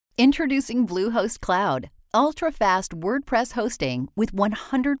Introducing Bluehost Cloud, ultra-fast WordPress hosting with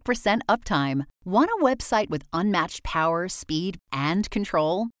 100% uptime. Want a website with unmatched power, speed, and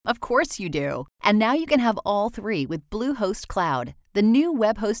control? Of course you do. And now you can have all three with Bluehost Cloud, the new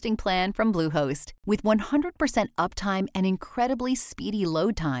web hosting plan from Bluehost. With 100% uptime and incredibly speedy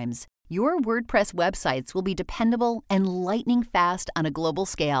load times, your WordPress websites will be dependable and lightning fast on a global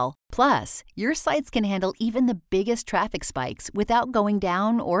scale. Plus, your sites can handle even the biggest traffic spikes without going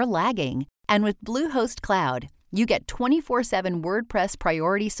down or lagging. And with Bluehost Cloud, you get 24/7 WordPress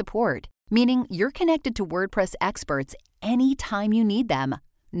priority support, meaning you're connected to WordPress experts anytime you need them.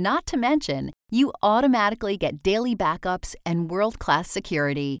 Not to mention, you automatically get daily backups and world-class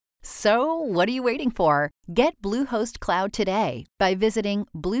security. So, what are you waiting for? Get Bluehost Cloud today by visiting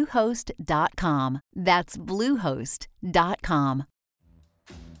Bluehost.com. That's Bluehost.com.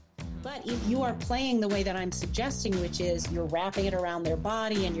 But if you are playing the way that I'm suggesting, which is you're wrapping it around their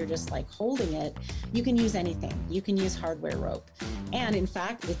body and you're just like holding it, you can use anything. You can use hardware rope. And in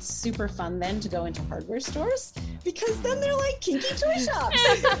fact, it's super fun then to go into hardware stores because then they're like kinky toy shops.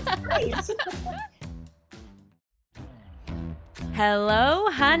 Great. Hello,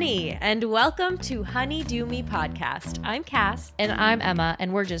 honey, and welcome to Honey Do Me Podcast. I'm Cass. And I'm Emma,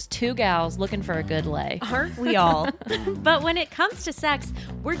 and we're just two gals looking for a good lay. Aren't we all? But when it comes to sex,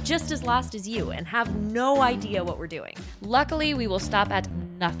 we're just as lost as you and have no idea what we're doing. Luckily, we will stop at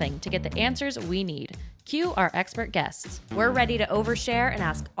nothing to get the answers we need. Cue our expert guests. We're ready to overshare and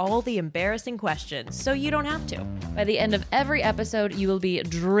ask all the embarrassing questions so you don't have to. By the end of every episode, you will be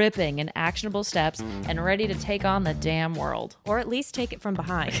dripping in actionable steps and ready to take on the damn world. Or at least take it from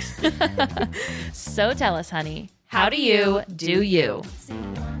behind. So tell us, honey, how do you do you?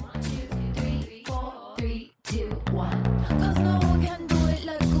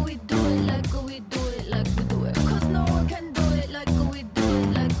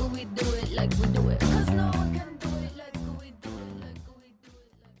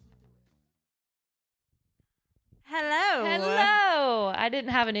 Hello. I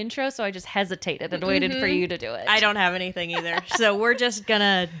didn't have an intro, so I just hesitated and waited for you to do it. I don't have anything either, so we're just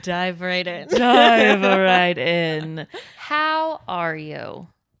gonna dive right in. Dive right in. How are you?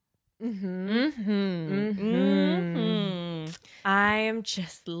 I am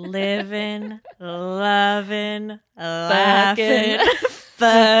just living, loving, laughing,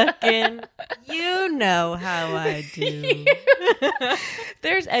 fucking. You know how I do.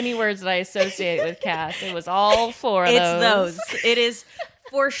 There's any words that I associate with Cass. It was all four of those. It is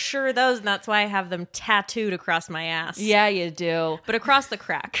for sure those, and that's why I have them tattooed across my ass. Yeah, you do. But across the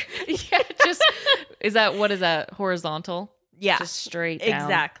crack. Yeah, just what is that? Horizontal? Yeah. Just straight down.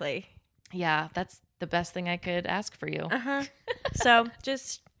 Exactly. Yeah, that's the best thing I could ask for you. Uh-huh. So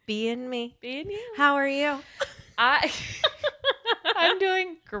just being me. Being you. How are you? I'm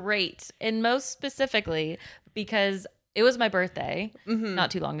doing great. And most specifically because it was my birthday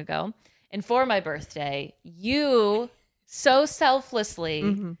not too long ago. And for my birthday, you so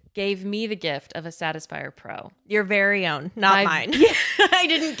selflessly gave me the gift of a Satisfyer Pro. Your very own, not mine. I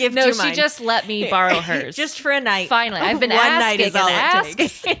didn't give you mine. No, she just let me borrow hers. Just for a night. Finally. I've been One asking night is all it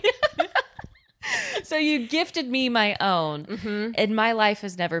takes. So you gifted me my own, and my life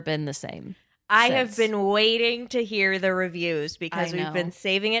has never been the same. I have been waiting to hear the reviews because we've been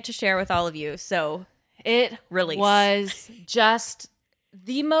saving it to share with all of you. So it release. Was just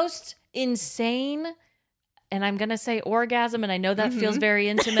the most insane, and I'm going to say orgasm, and I know that feels very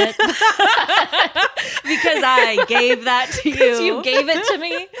intimate. Because I gave that to you. You gave it to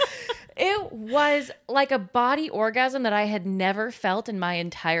me. It was like a body orgasm that I had never felt in my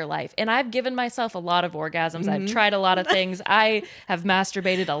entire life. And I've given myself a lot of orgasms. I've tried a lot of things. I have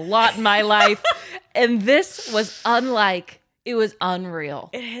masturbated a lot in my life. And this was unlike, it was unreal.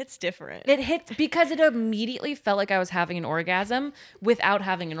 It hits different. It hits because it immediately felt like I was having an orgasm without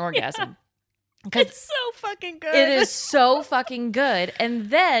having an orgasm. Yeah. It's so fucking good. It is so fucking good. And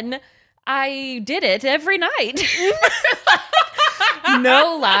then I did it every night.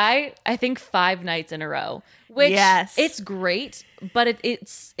 No lie, I think 5 nights in a row. Which it's great, but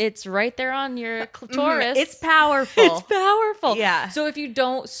it's right there on your clitoris. It's powerful. It's powerful. Yeah. So if you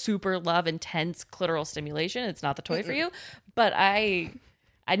don't super love intense clitoral stimulation, it's not the toy for you. But I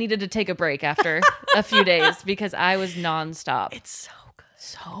needed to take a break after a few days because I was nonstop. It's so good.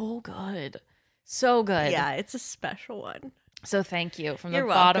 So good. So good. Yeah, it's a special one. So thank you from You're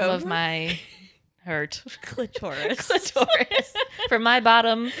the bottom welcome. of my hurt. Clitoris. From my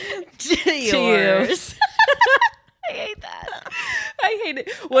bottom to yours. I hate that. I hate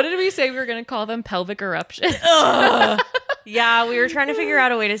it. What did we say we were going to call them? Pelvic eruptions. Yeah, we were trying to figure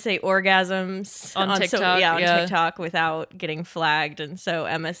out a way to say orgasms On TikTok, on yeah. TikTok without getting flagged. And so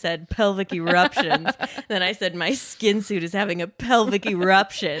Emma said pelvic eruptions. Then I said my skin suit is having a pelvic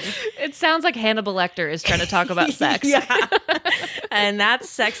eruption. It sounds like Hannibal Lecter is trying to talk about sex. Yeah. And that's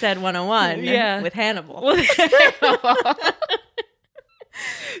Sex Ed 101 Yeah. with Hannibal.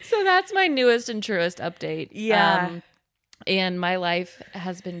 So that's my newest and truest update. Yeah. And my life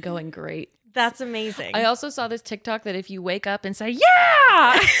has been going great. That's amazing. I also saw this TikTok that if you wake up and say,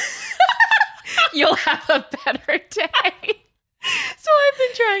 yeah, you'll have a better day. So I've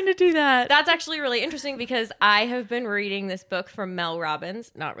been trying to do that. That's actually really interesting because I have been reading this book from Mel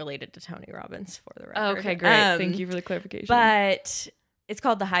Robbins, not related to Tony Robbins for the record. Okay, great. Thank you for the clarification. But it's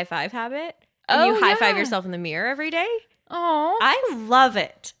called The High Five Habit. And you high five yourself in the mirror every day. Oh, I love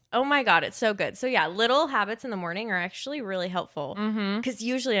it. Oh my God, it's so good. So yeah, little habits in the morning are actually really helpful because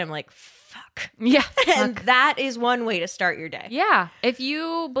usually I'm like, fuck. yeah. And that is one way to start your day. Yeah. If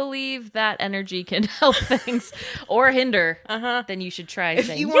you believe that energy can help things or hinder, then you should try If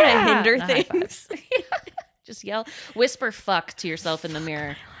saying, you want to "Yeah," hinder and a high five. things. Just yell, whisper fuck to yourself in the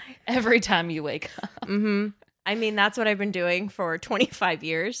mirror every time you wake up. I mean, that's what I've been doing for 25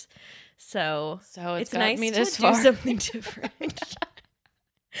 years. So it's it's gotten nice me to this do far. something different.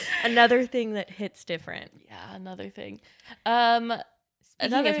 Another thing that hits different. Yeah, another thing. Speaking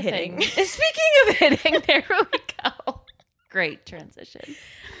Another of hitting. thing. Speaking of hitting, there we go. Great transition.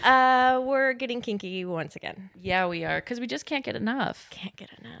 We're getting kinky once again. Yeah, we are, because we just can't get enough. Can't get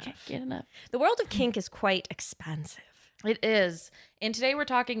enough. Can't get enough. The world of kink is quite expansive. It is. And today we're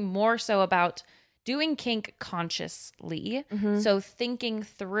talking more so about doing kink consciously. So thinking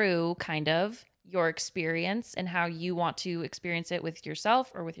through kind of your experience and how you want to experience it with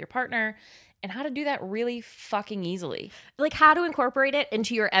yourself or with your partner, and how to do that really fucking easily. Like how to incorporate it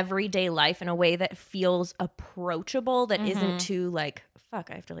into your everyday life in a way that feels approachable, that isn't too like,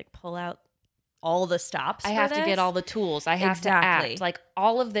 fuck, I have to like pull out all the stops. I have to get all the tools. I have to Exactly. act. Like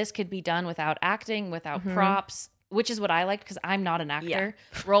all of this could be done without acting, without props, which is what I like because I'm not an actor.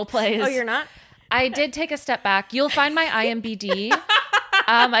 Role play is. Oh, you're not? I did take a step back. You'll find my IMBD.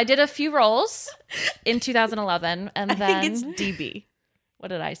 I did a few roles in 2011, and then I think it's DB. what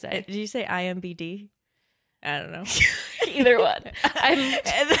did I say? Did you say IMBD? I don't know. Either one.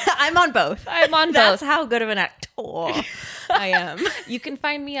 I'm on both. I'm on That's both. how good of an actor I am. You can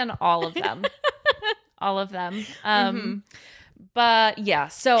find me on all of them. All of them. But yeah,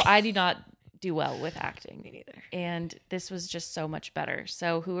 so I do not do well with acting. Me neither. And this was just so much better.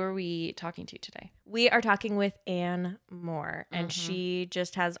 So who are we talking to today? We are talking with Anne Moore, and she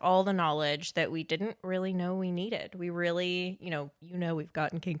just has all the knowledge that we didn't really know we needed. We really, we've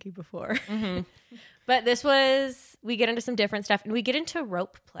gotten kinky before. But we get into some different stuff, and we get into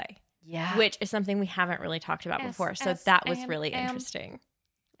rope play, Yeah. which is something we haven't really talked about before. So that was really interesting.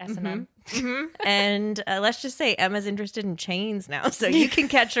 S&M. And let's just say Emma's interested in chains now, so you can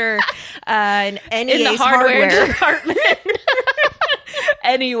catch her in any In the hardware department.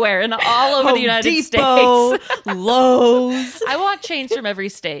 Anywhere in all over the United Depot, States. Lowe's. I want chains from every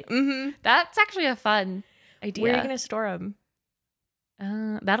state. That's actually a fun idea. Where are you going to store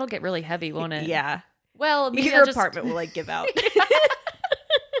them? That'll get really heavy, won't it? Yeah. Well, maybe Your I'll just- apartment will give out.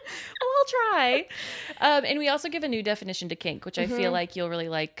 Well, I'll try. And we also give a new definition to kink, which I feel like you'll really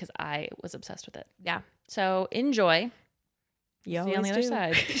like because I was obsessed with it. Yeah. So enjoy. You See you on the other always do.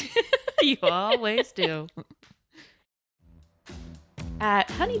 side. You always do.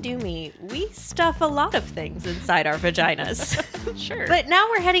 At Honeydew Me, we stuff a lot of things inside our vaginas. Sure. But now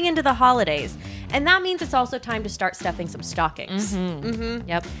we're heading into the holidays, and that means it's also time to start stuffing some stockings.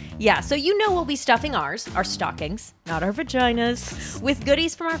 Yep. Yeah, so we'll be stuffing our stockings, not our vaginas, with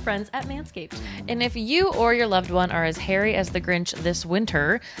goodies from our friends at Manscaped. And if you or your loved one are as hairy as the Grinch this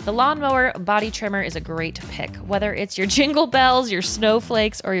winter, the Lawnmower Body Trimmer is a great pick. Whether it's your jingle bells, your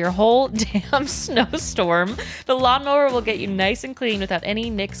snowflakes, or your whole damn snowstorm, the Lawnmower will get you nice and clean without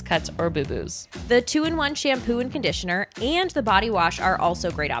any nicks, cuts, or boo-boos. The 2-in-1 shampoo and conditioner and the body wash are also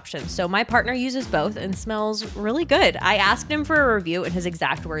great options. So my partner uses both and smells really good. I asked him for a review, and his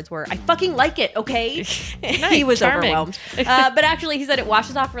exact words were, "I fucking like it, okay?" He was charming. overwhelmed. But actually, he said it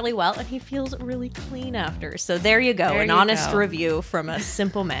washes off really well, and he feels really clean after. So there you go, There an you honest go. review from a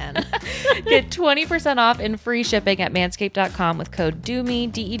simple man. Get 20% off and free shipping at manscaped.com with code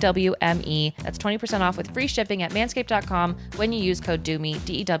DEWME, DEWME. That's 20% off with free shipping at manscaped.com when you use code DEWME,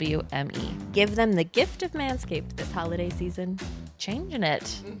 DEWME. Give them the gift of Manscaped this holiday season. Changing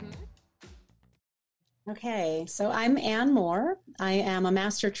it. Okay, so I'm Anne Moore. I am a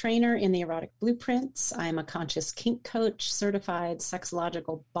master trainer in the Erotic Blueprints. I'm a conscious kink coach, certified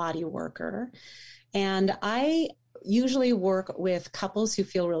sexological body worker. And I usually work with couples who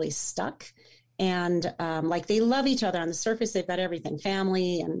feel really stuck and like they love each other on the surface. They've got everything,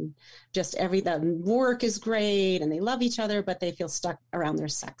 family and just the work is great and they love each other, but they feel stuck around their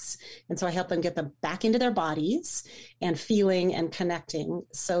sex. And so I help them get them back into their bodies and feeling and connecting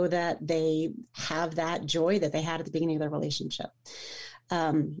so that they have that joy that they had at the beginning of their relationship.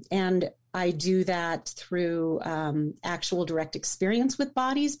 And I do that through actual direct experience with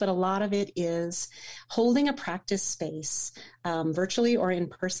bodies, but a lot of it is holding a practice space, virtually or in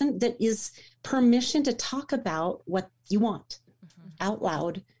person, that is permission to talk about what you want out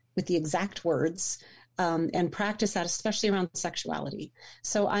loud with the exact words, and practice that, especially around sexuality.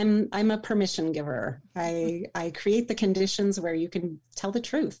 So I'm a permission giver. I create the conditions where you can tell the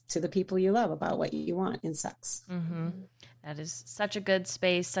truth to the people you love about what you want in sex. Mm-hmm. That is such a good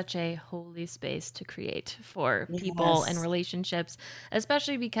space, such a holy space to create for people and relationships,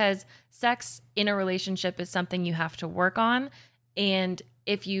 especially because sex in a relationship is something you have to work on. And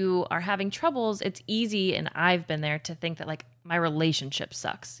if you are having troubles, it's easy, and I've been there, to think that like my relationship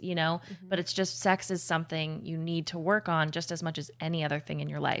sucks, you know, but it's just sex is something you need to work on just as much as any other thing in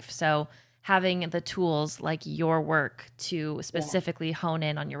your life. So having the tools like your work to specifically hone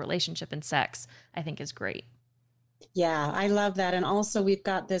in on your relationship and sex, I think is great. Yeah, I love that. And also we've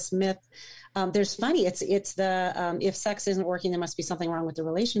got this myth. It's the, if sex isn't working, there must be something wrong with the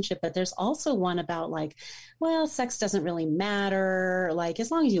relationship. But there's also one about like, well, sex doesn't really matter. Like,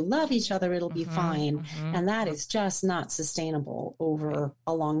 as long as you love each other, it'll be fine. And that is just not sustainable over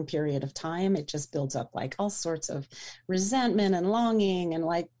a long period of time. It just builds up like all sorts of resentment and longing, and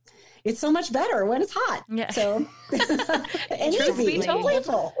like, it's so much better when it's hot. Yeah. So, and Truth easy, be told.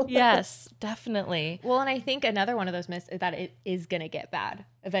 playful. Yes, definitely. Well, and I think another one of those myths is that it is going to get bad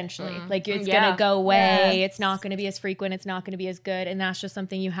eventually. Like it's Yeah. going to go away. It's not going to be as frequent. It's not going to be as good. And that's just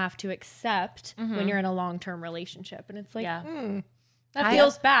something you have to accept when you're in a long-term relationship. And it's like, that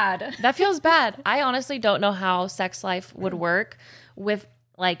feels bad. That feels bad. I honestly don't know how sex life would work with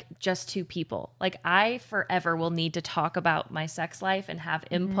like just two people. Like I forever will need to talk about my sex life and have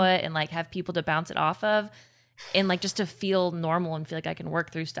input and like have people to bounce it off of, and like just to feel normal and feel like I can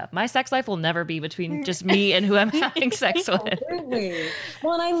work through stuff. My sex life will never be between just me and who I'm having sex with. Absolutely.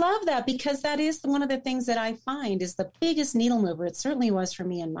 Well, and I love that, because that is one of the things that I find is the biggest needle mover. It certainly was for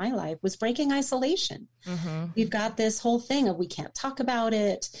me in my life, was breaking isolation. We've got this whole thing of we can't talk about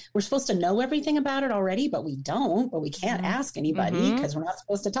it. We're supposed to know everything about it already, but we don't, but we can't ask anybody because we're not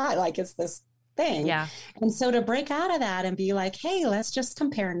supposed to talk. Like it's this thing. Yeah. And so to break out of that and be like, hey, let's just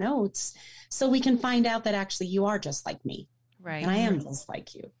compare notes so we can find out that actually you are just like me. Right. And I am just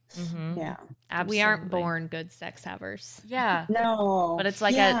like you. Yeah. Absolutely. We aren't born good sex havers. Yeah. No. But it's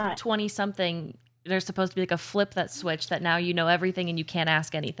like at 20 something, there's supposed to be like a flip that switch that now you know everything and you can't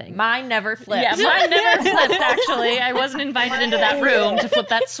ask anything. Mine never flipped. Yeah, mine never flipped, actually. I wasn't invited into that room to flip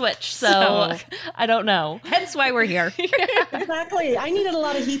that switch, so I don't know. Hence why we're here. Exactly. I needed a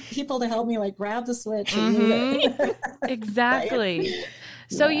lot of people to help me like grab the switch. And move it. Exactly.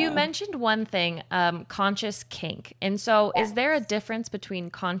 So you mentioned one thing, conscious kink. And so is there a difference between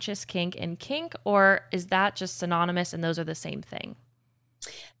conscious kink and kink, or is that just synonymous and those are the same thing?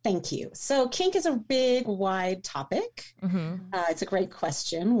 Thank you. So kink is a big, wide topic. It's a great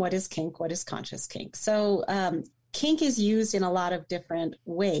question. What is kink? What is conscious kink? So kink is used in a lot of different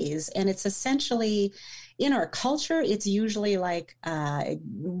ways. And it's essentially, in our culture, it's usually like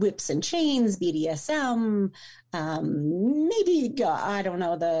whips and chains, BDSM, maybe, I don't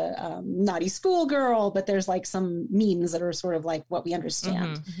know, the naughty schoolgirl, but there's like some memes that are sort of like what we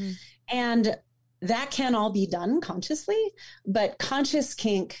understand. And that can all be done consciously, but conscious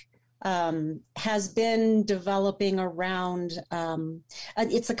kink has been developing around,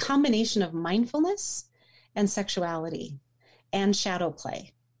 it's a combination of mindfulness and sexuality and shadow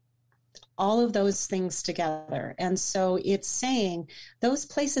play, all of those things together. And so it's saying those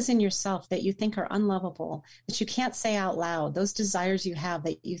places in yourself that you think are unlovable, that you can't say out loud, those desires you have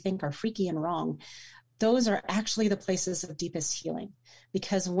that you think are freaky and wrong, those are actually the places of deepest healing.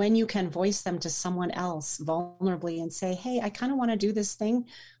 Because when you can voice them to someone else vulnerably and say, hey, I kind of want to do this thing.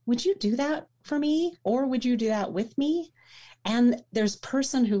 Would you do that for me? Or would you do that with me? And there's a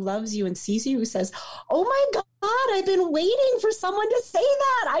person who loves you and sees you who says, oh my God, I've been waiting for someone to say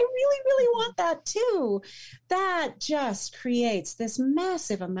that. I really, really want that too. That just creates this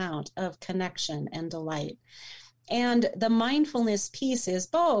massive amount of connection and delight. And the mindfulness piece is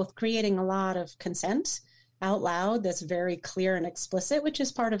both creating a lot of consent out loud that's very clear and explicit, which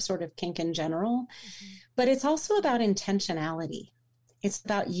is part of sort of kink in general. But it's also about intentionality. It's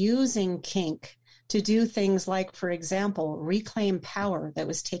about using kink to do things like, for example, reclaim power that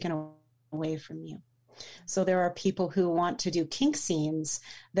was taken away from you. So there are people who want to do kink scenes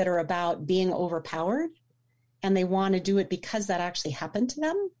that are about being overpowered, and they want to do it because that actually happened to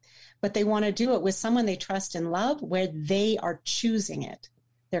them, but they want to do it with someone they trust and love where they are choosing it.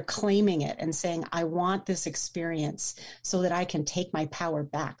 They're claiming it and saying, I want this experience so that I can take my power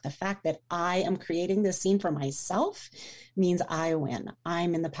back. The fact that I am creating this scene for myself means I win.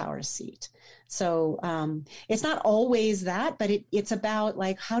 I'm in the power seat. So it's not always that, but it's about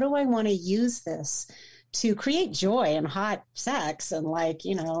like, how do I want to use this to create joy and hot sex and like,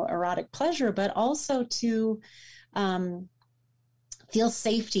 erotic pleasure, but also to feel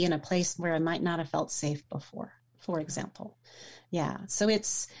safety in a place where I might not have felt safe before, for example. Yeah. So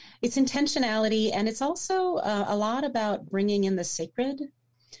it's intentionality. And it's also a lot about bringing in the sacred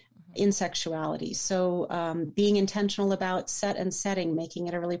in sexuality. So being intentional about set and setting, making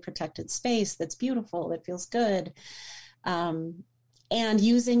it a really protected space that's beautiful, that feels good. And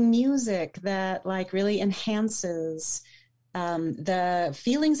using music that like really enhances the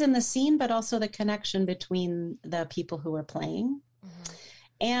feelings in the scene, but also the connection between the people who are playing.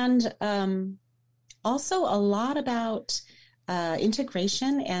 And also a lot about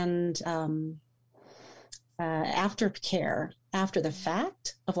integration and aftercare after the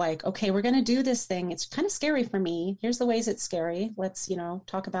fact of like, okay, we're going to do this thing. It's kind of scary for me. Here's the ways it's scary. Let's,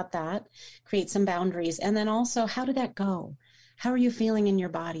 talk about that, create some boundaries. And then also, how did that go? How are you feeling in your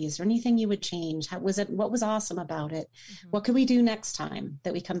body? Is there anything you would change? How was it? What was awesome about it? What could we do next time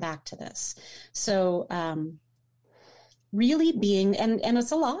that we come back to this? So, really being, and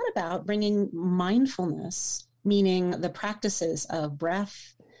it's a lot about bringing mindfulness, meaning the practices of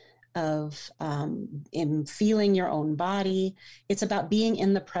breath, of in feeling your own body. It's about being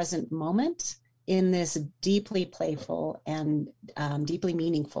in the present moment in this deeply playful and deeply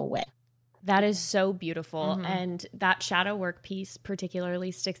meaningful way. That is so beautiful. And that shadow work piece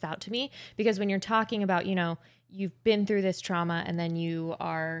particularly sticks out to me because when you're talking about, you've been through this trauma and then you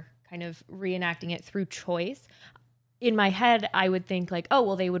are kind of reenacting it through choice. In my head, I would think like, oh,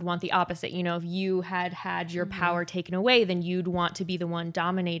 well, they would want the opposite. If you had your power taken away, then you'd want to be the one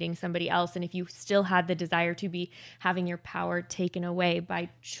dominating somebody else. And if you still had the desire to be having your power taken away by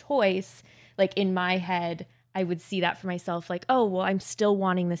choice, like in my head, I would see that for myself, like, oh, well, I'm still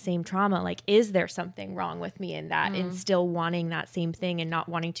wanting the same trauma. Like, is there something wrong with me in that? And still wanting that same thing and not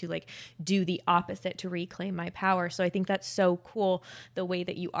wanting to like do the opposite to reclaim my power. So I think that's so cool, the way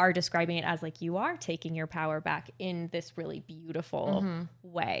that you are describing it as like you are taking your power back in this really beautiful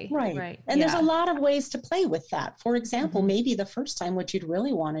way. Right. And there's a lot of ways to play with that. For example, maybe the first time what you'd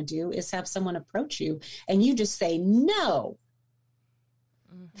really want to do is have someone approach you and you just say, no.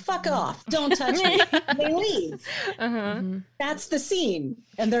 Fuck off. Don't touch me. They leave. That's the scene.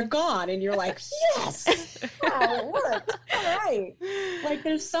 And they're gone. And you're like, yes. Wow, it worked. All right. Like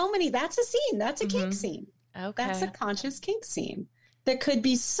there's so many. That's a scene. That's a kink scene. Okay. That's a conscious kink scene that could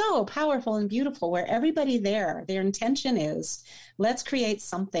be so powerful and beautiful where everybody there, their intention is, let's create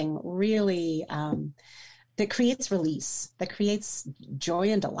something really that creates release, that creates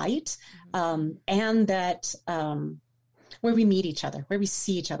joy and delight, and that where we meet each other, where we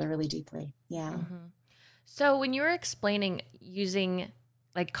see each other really deeply. Yeah. So when you were explaining using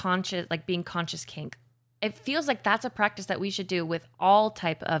like being conscious kink, it feels like that's a practice that we should do with all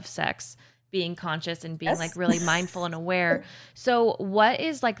type of sex, being conscious and being like really mindful and aware. So what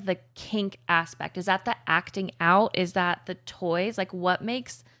is like the kink aspect? Is that the acting out? Is that the toys? Like what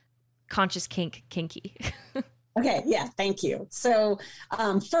makes conscious kink kinky? Okay. Yeah. Thank you. So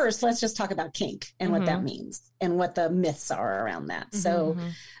first, let's just talk about kink and what that means and what the myths are around that. So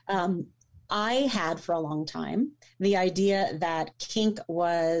I had for a long time the idea that kink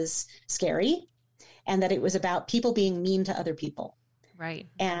was scary and that it was about people being mean to other people. Right.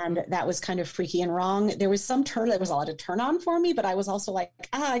 And that was kind of freaky and wrong. There was some that was a lot of turn on for me, but I was also like,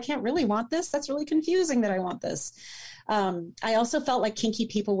 I can't really want this. That's really confusing that I want this. I also felt like kinky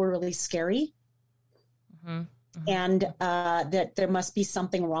people were really scary. And that there must be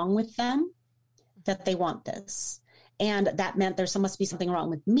something wrong with them, that they want this. And that meant there must be something wrong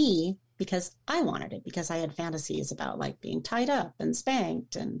with me because I wanted it, because I had fantasies about like being tied up and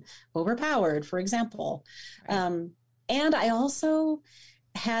spanked and overpowered, for example. Right. And I also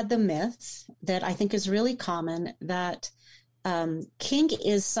had the myth that I think is really common that kink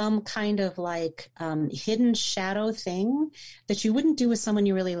is some kind of like hidden shadow thing that you wouldn't do with someone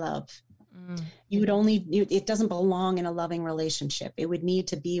you really love. You would it doesn't belong in a loving relationship. It would need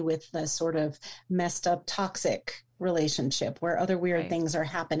to be with a sort of messed up, toxic relationship where other weird things are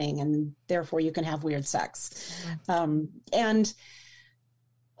happening and therefore you can have weird sex. So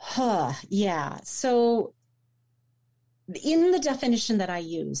in the definition that I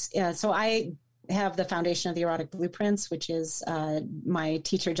use, so I have the foundation of the erotic blueprints, which is my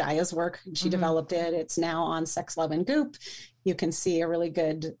teacher Jaya's work. She developed it. It's now on Sex, Love, and Goop. You can see a really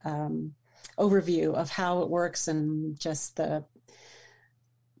good overview of how it works and just the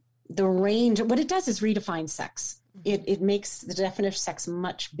range. What it does is redefine sex. It makes the definition of sex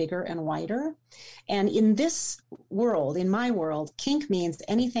much bigger and wider. And in this world, in my world, kink means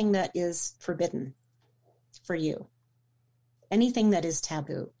anything that is forbidden for you, anything that is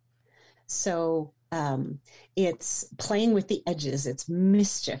taboo. So it's playing with the edges, it's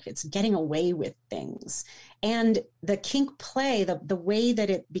mischief, it's getting away with things. And the kink play, the way that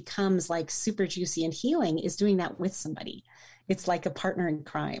it becomes like super juicy and healing is doing that with somebody. It's like a partner in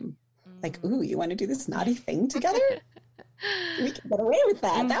crime. Like, ooh, you want to do this naughty thing together? We can get away with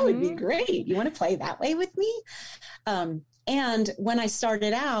that. That would be great. You want to play that way with me? And when I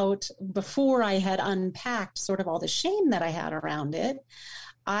started out, before I had unpacked sort of all the shame that I had around it,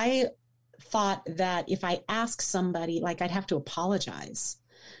 I thought that if I asked somebody, like I'd have to apologize.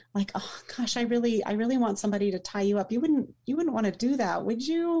 Like, oh gosh, I really want somebody to tie you up. You wouldn't want to do that, would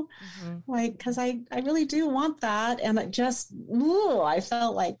you? Like, because I really do want that. And it just, I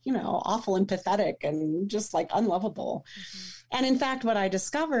felt like, awful and pathetic and just like unlovable. And in fact, what I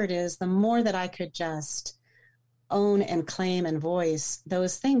discovered is the more that I could just own and claim and voice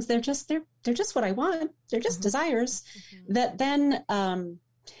those things, they're just what I want. They're just desires that then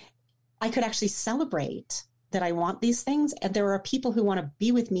I could actually celebrate that I want these things. And there are people who want to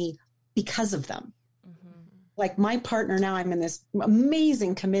be with me because of them. Like my partner now, I'm in this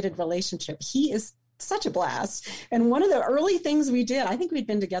amazing committed relationship. He is such a blast. And one of the early things we did, I think we'd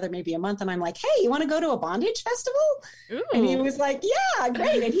been together maybe a month, and I'm like, hey, you want to go to a bondage festival? Ooh. And he was like, yeah,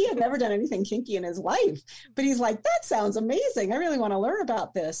 great. And he had never done anything kinky in his life, but he's like, that sounds amazing. I really want to learn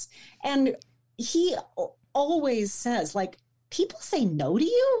about this. And he always says, like, people say no to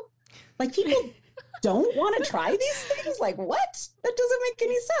you. Like, people don't want to try these things. Like, what? That doesn't make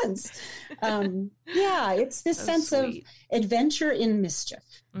any sense. It's this sense of adventure in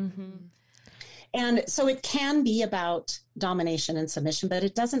mischief. And so it can be about domination and submission, but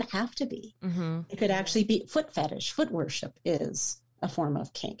it doesn't have to be. It could actually be foot fetish. Foot worship is a form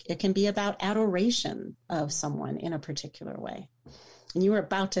of kink. It can be about adoration of someone in a particular way. And you were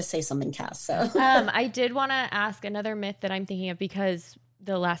about to say something, Cass. So I did want to ask another myth that I'm thinking of, because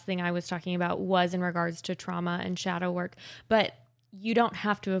the last thing I was talking about was in regards to trauma and shadow work, but you don't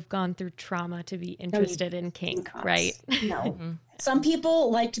have to have gone through trauma to be interested in kink, right? No. Some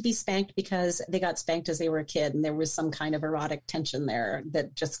people like to be spanked because they got spanked as they were a kid and there was some kind of erotic tension there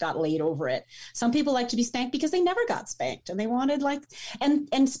that just got laid over it. Some people like to be spanked because they never got spanked and they wanted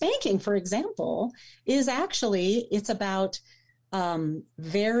and spanking, for example, is actually, it's about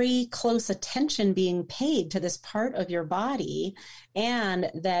very close attention being paid to this part of your body, and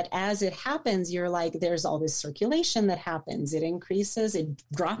that as it happens, you're like, there's all this circulation that happens. It increases, it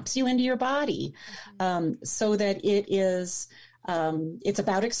drops you into your body, so that it is, it's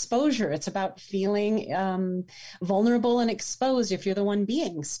about exposure. It's about feeling vulnerable and exposed if you're the one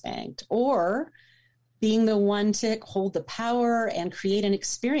being spanked, or being the one to hold the power and create an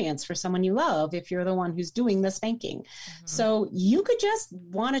experience for someone you love if you're the one who's doing the spanking. So you could just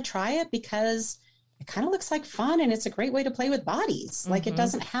want to try it because it kind of looks like fun and it's a great way to play with bodies. Like, it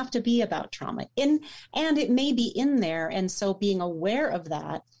doesn't have to be about trauma. And it may be in there. And so being aware of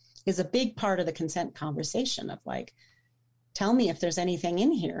that is a big part of the consent conversation of like, tell me if there's anything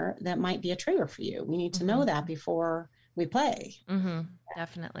in here that might be a trigger for you. We need to know that before we play.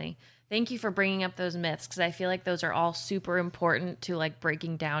 Definitely. Thank you for bringing up those myths, because I feel like those are all super important to like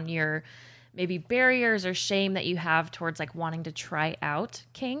breaking down your maybe barriers or shame that you have towards like wanting to try out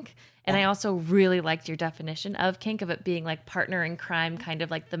kink. And I also really liked your definition of kink, of it being like partner in crime, kind of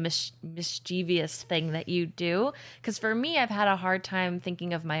like the mischievous thing that you do. Because for me, I've had a hard time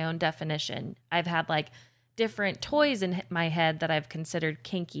thinking of my own definition. I've had like different toys in my head that I've considered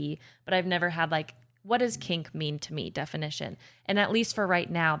kinky, but I've never had like, what does kink mean to me definition? And at least for right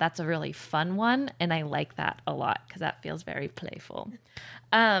now, that's a really fun one. And I like that a lot because that feels very playful.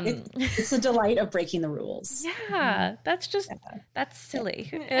 It's a delight of breaking the rules. Yeah, that's just, that's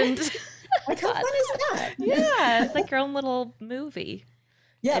silly. And like, how fun is that? Yeah, it's like your own little movie.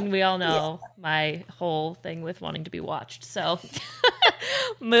 Yeah. And we all know my whole thing with wanting to be watched. So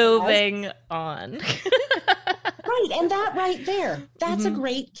moving on. Right. And that right there, that's a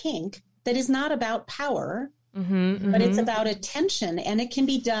great kink. That is not about power, but it's about attention. And it can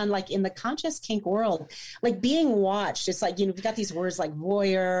be done like in the conscious kink world, like being watched. It's like, we've got these words like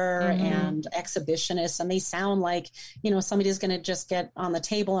voyeur and exhibitionist, and they sound like, somebody's going to just get on the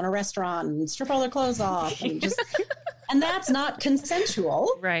table in a restaurant and strip all their clothes off and just, And that's not consensual,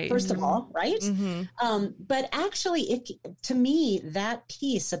 right? First of all, right? Mm-hmm. But actually, to me, that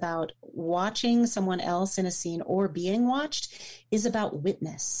piece about watching someone else in a scene or being watched is about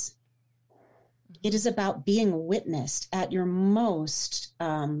witness. It is about being witnessed at your most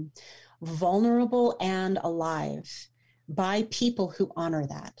vulnerable and alive by people who honor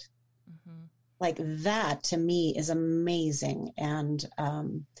that. Mm-hmm. Like that to me is amazing and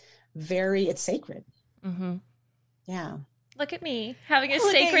it's sacred. Mm-hmm. Yeah. Look at me having a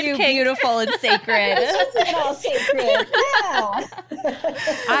Look sacred at you, kink. beautiful and sacred. It's all sacred. Yeah.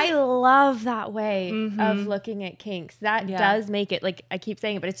 I love that way Mhm. of looking at kinks. That Yeah. does make it, like I keep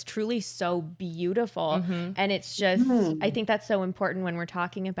saying it, but it's truly so beautiful. Mhm. And it's just, Mhm. I think that's so important when we're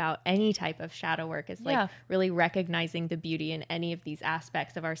talking about any type of shadow work, is like Yeah. really recognizing the beauty in any of these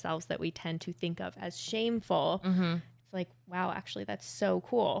aspects of ourselves that we tend to think of as shameful. Mm-hmm. It's like, wow, actually, that's so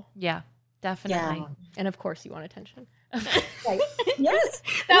cool. Yeah, definitely. Yeah. And of course, you want attention. Right. Yes.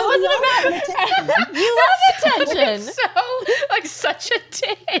 That wasn't about You love attention. So, like, such a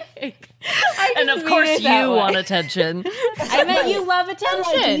dick. And of just course, mean it that you way. want attention. I meant you love Unlike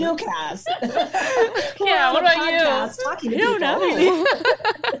attention. you, Cass. Yeah, what about you? Podcast talking to I don't people.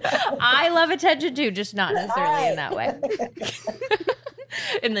 know. I love attention too, just not necessarily in that way.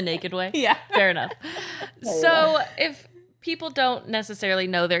 In the naked way. Yeah. Fair enough. There you So, if people don't necessarily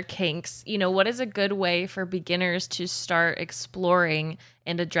know their kinks, what is a good way for beginners to start exploring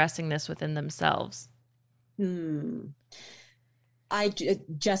and addressing this within themselves?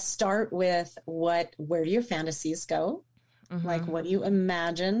 Just start with where do your fantasies go? Mhm. Like, what do you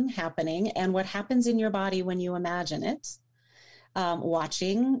imagine happening and what happens in your body when you imagine it?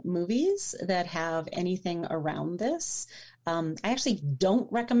 Watching movies that have anything around this. I actually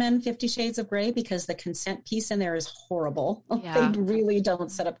don't recommend 50 Shades of Grey because the consent piece in there is horrible. Yeah. They really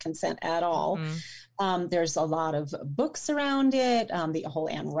don't set up consent at all. Mhm. There's a lot of books around it. The whole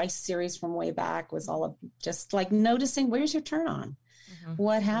Anne Rice series from way back was all of just like noticing, where's your turn on? Mhm.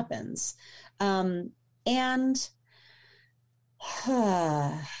 What happens? And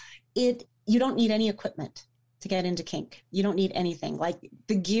you don't need any equipment to get into kink. You don't need anything. Like,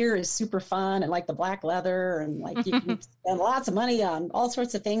 the gear is super fun and like the black leather and like you can spend lots of money on all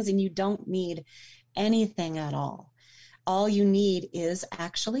sorts of things and you don't need anything at all. All you need is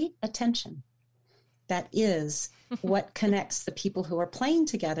actually attention. That is what connects the people who are playing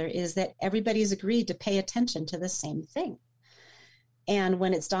together, is that everybody's agreed to pay attention to the same thing. And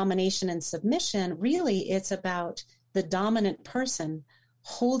when it's domination and submission, really it's about the dominant person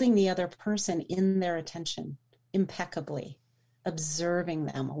holding the other person in their attention impeccably, observing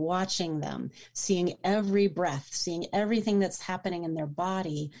them, watching them, seeing every breath, seeing everything that's happening in their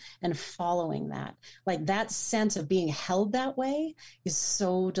body and following that. Like, that sense of being held that way is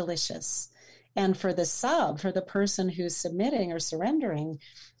so delicious. And for the person who's submitting or surrendering,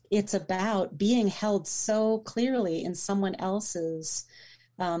 it's about being held so clearly in someone else's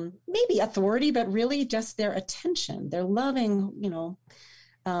maybe authority, but really just their attention, their loving,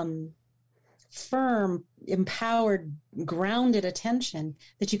 firm, empowered, grounded attention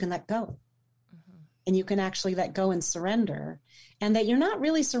that you can let go. Mhm. And you can actually let go and surrender. And that you're not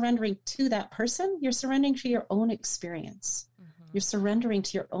really surrendering to that person, you're surrendering to your own experience. Mhm. You're surrendering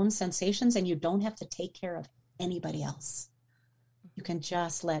to your own sensations, and you don't have to take care of anybody else. You can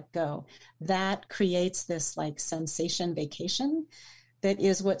just let go. That creates this like sensation vacation that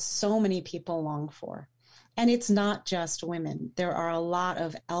is what so many people long for. And it's not just women. There are a lot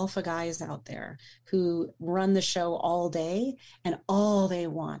of alpha guys out there who run the show all day, and all they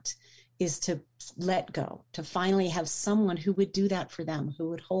want is to let go, to finally have someone who would do that for them, who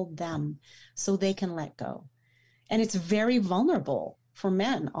would hold them so they can let go. And it's very vulnerable for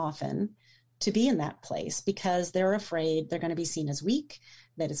men often to be in that place because they're afraid they're going to be seen as weak,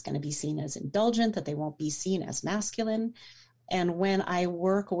 that it's going to be seen as indulgent, that they won't be seen as masculine. And when I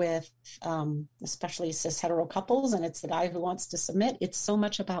work with especially cis hetero couples, and it's the guy who wants to submit, it's so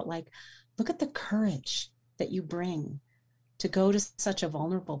much about like, look at the courage that you bring to go to such a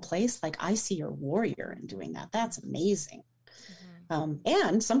vulnerable place. Like, I see your warrior in doing that. That's amazing. Mhm.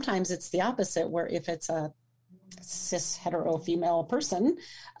 And sometimes it's the opposite, where if it's a cis hetero female person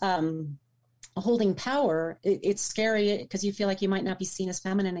holding power, it's scary because you feel like you might not be seen as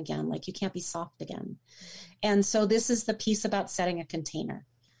feminine again, like you can't be soft again. And so this is the piece about setting a container,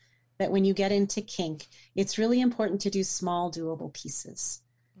 that when you get into kink, it's really important to do small, doable pieces.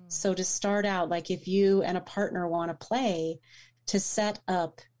 So to start out, like if you and a partner want to play, to set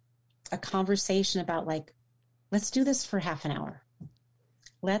up a conversation about like, let's do this for half an hour.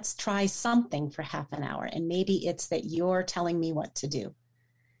 Let's try something for half an hour. And maybe it's that you're telling me what to do.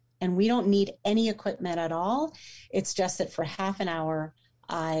 And we don't need any equipment at all. It's just that for half an hour,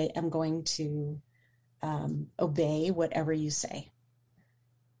 I am going to obey whatever you say.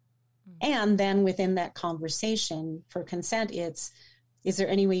 And then within that conversation for consent, is there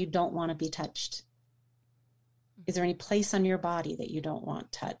any way you don't want to be touched? Is there any place on your body that you don't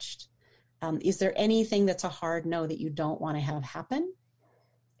want touched? Is there anything that's a hard no that you don't want to have happen?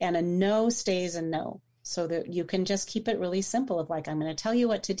 And a no stays a no. So that you can just keep it really simple of like, I'm going to tell you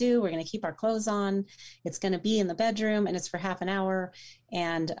what to do. We're going to keep our clothes on. It's going to be in the bedroom and it's for half an hour.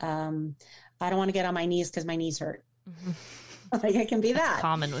 And I don't want to get on my knees because my knees hurt. Like it can be That's that.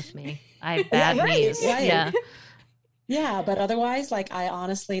 common with me. I have bad knees. Right. Yeah. Yeah. But otherwise, like I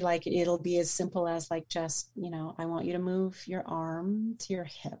honestly, like it'll be as simple as like, just, I want you to move your arm to your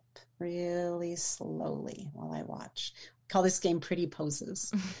hip really slowly while I watch. We call this game Pretty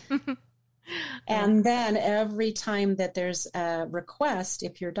Poses. And then every time that there's a request,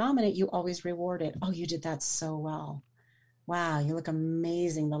 if you're dominant, you always reward it. Oh, you did that so well. Wow, you look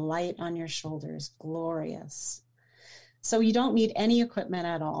amazing. The light on your shoulders, glorious. So you don't need any equipment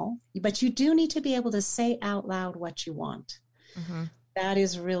at all, but you do need to be able to say out loud what you want. Mm-hmm. That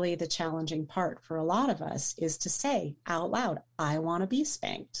is really the challenging part for a lot of us, is to say out loud, I want to be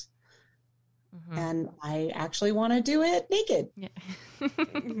spanked. Mm-hmm. And I actually want to do it naked. Yeah.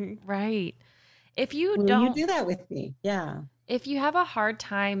 Right. If you Will don't you do that with me? Yeah. If you have a hard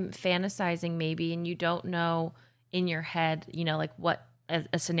time fantasizing maybe, and you don't know in your head, like what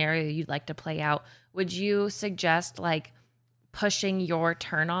a scenario you'd like to play out, would you suggest like pushing your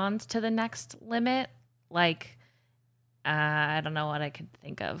turn-ons to the next limit? Like, I don't know what I could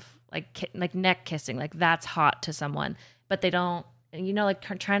think of, like neck kissing, like that's hot to someone, but they don't, like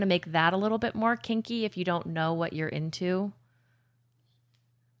trying to make that a little bit more kinky if you don't know what you're into.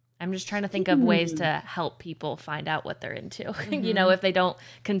 I'm just trying to think of ways to help people find out what they're into, if they don't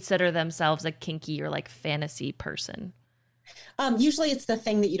consider themselves a kinky or like fantasy person. Usually it's the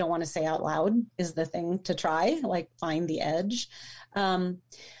thing that you don't want to say out loud is the thing to try, like find the edge.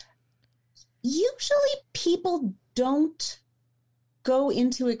 Usually people don't go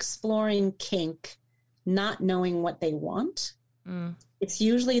into exploring kink not knowing what they want. It's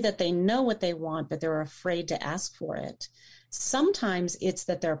usually that they know what they want, but they're afraid to ask for it. Sometimes it's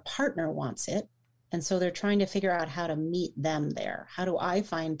that their partner wants it. And so they're trying to figure out how to meet them there. How do I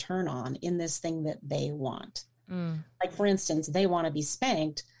find turn on in this thing that they want? Like, for instance, they want to be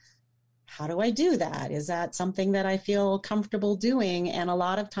spanked. How do I do that? Is that something that I feel comfortable doing? And a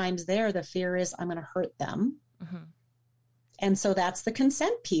lot of times the fear is I'm going to hurt them. Mm-hmm. And so that's the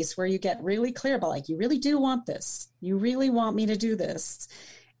consent piece where you get really clear about like, you really do want this. You really want me to do this.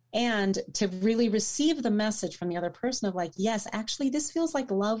 And to really receive the message from the other person of like, yes, actually, this feels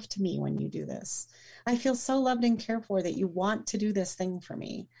like love to me when you do this. I feel so loved and cared for that you want to do this thing for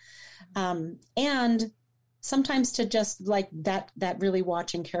me. And sometimes to just like that really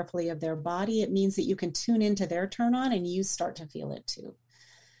watching carefully of their body, it means that you can tune into their turn on and you start to feel it too.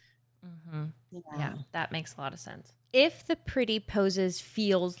 Mm-hmm. Yeah, that makes a lot of sense. If the pretty poses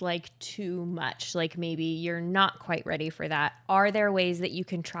feels like too much, like maybe you're not quite ready for that, are there ways that you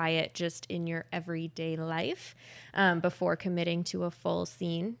can try it just in your everyday life before committing to a full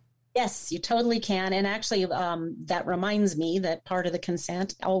scene? Yes, you totally can. And actually, that reminds me that part of the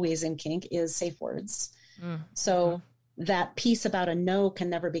consent always in kink is safe words. So that piece about a no can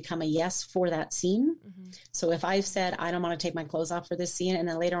never become a yes for that scene. Mm-hmm. So if I've said, I don't want to take my clothes off for this scene, and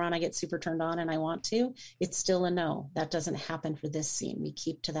then later on I get super turned on and I want to, it's still a no. That doesn't happen for this scene. We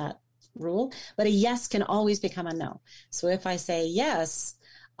keep to that rule, but a yes can always become a no. So if I say, yes,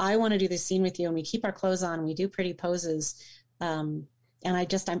 I want to do this scene with you and we keep our clothes on, we do pretty poses, and I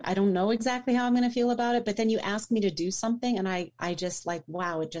don't know exactly how I'm going to feel about it, but then you ask me to do something and I just like,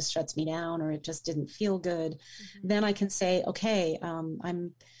 wow, it just shuts me down or it just didn't feel good. Mm-hmm. Then I can say, okay,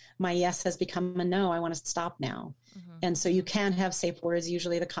 my yes has become a no. I want to stop now. Mm-hmm. And so you can have safe words.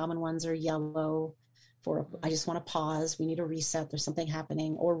 Usually the common ones are yellow for, I just want to pause. We need a reset. There's something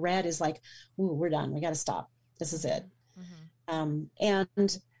happening. Or red is like, ooh, we're done. We got to stop. This is it. Mm-hmm.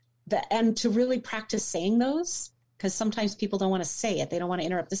 And to really practice saying those, because sometimes people don't want to say it. They don't want to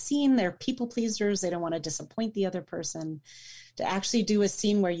interrupt the scene. They're people pleasers. They don't want to disappoint the other person. To actually do a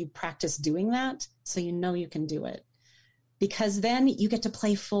scene where you practice doing that so you know you can do it. Because then you get to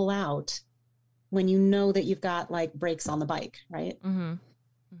play full out when you know that you've got like brakes on the bike, right? Mm-hmm.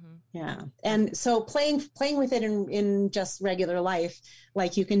 Mm-hmm. Yeah. And so playing with it in just regular life,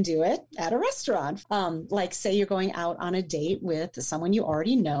 like you can do it at a restaurant. Like say you're going out on a date with someone you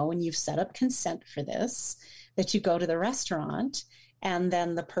already know and you've set up consent for this, that you go to the restaurant and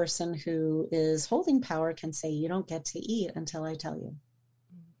then the person who is holding power can say, you don't get to eat until I tell you.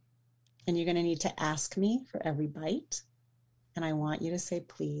 And you're going to need to ask me for every bite. And I want you to say,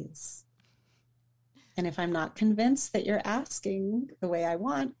 please. And if I'm not convinced that you're asking the way I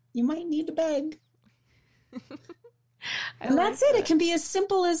want, you might need to beg. And that's it. It can be as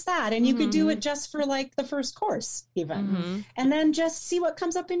simple as that. And you could do it just for like the first course even. And then just see what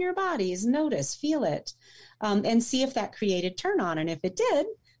comes up in your bodies. Notice, feel it, and see if that created turn on. And if it did,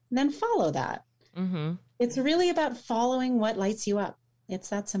 then follow that. It's really about following what lights you up. It's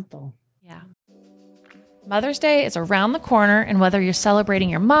that simple. Yeah. Mother's Day is around the corner, and whether you're celebrating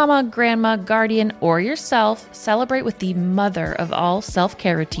your mama, grandma, guardian, or yourself, celebrate with the mother of all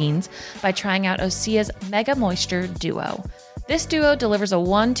self-care routines by trying out Osea's Mega Moisture Duo. This duo delivers a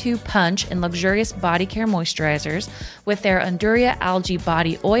 1-2 punch in luxurious body care moisturizers with their Unduria Algae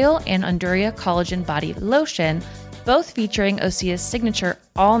Body Oil and Unduria Collagen Body Lotion, both featuring Osea's signature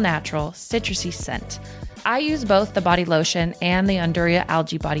all-natural citrusy scent. I use both the body lotion and the Unduria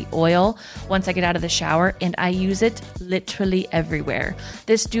Algae Body Oil once I get out of the shower, and I use it literally everywhere.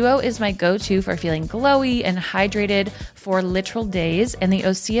 This duo is my go-to for feeling glowy and hydrated for literal days, and the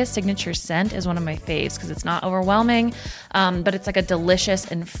Osea signature scent is one of my faves because it's not overwhelming, but it's like a delicious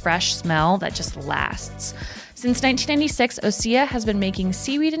and fresh smell that just lasts. Since 1996, Osea has been making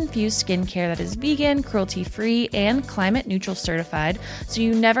seaweed-infused skincare that is vegan, cruelty-free, and climate-neutral certified, so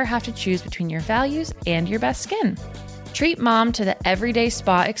you never have to choose between your values and your best skin. Treat mom to the everyday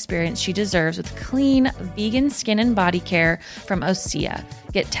spa experience she deserves with clean, vegan skin and body care from Osea.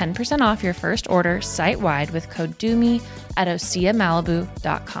 Get 10% off your first order site-wide with code DOOMY at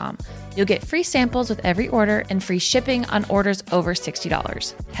OseaMalibu.com. You'll get free samples with every order and free shipping on orders over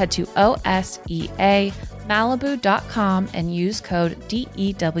 $60. Head to OSEAMalibu.com and use code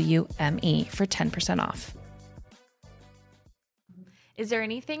DEWME for 10% off. Is there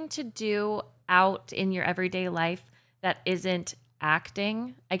anything to do out in your everyday life that isn't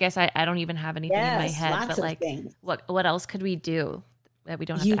acting? I guess I don't even have anything in my head, but like what else could we do that we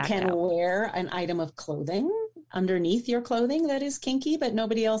don't have to act out? You can wear an item of clothing underneath your clothing that is kinky, but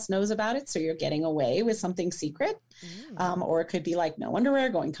nobody else knows about it. So you're getting away with something secret. Or it could be like no underwear,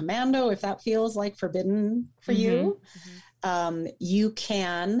 going commando, if that feels like forbidden for you. You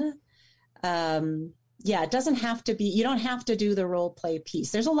can, it doesn't have to be, you don't have to do the role play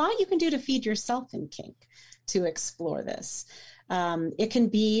piece. There's a lot you can do to feed yourself in kink to explore this. It can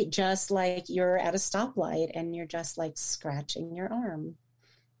be just like you're at a stoplight and you're just like scratching your arm,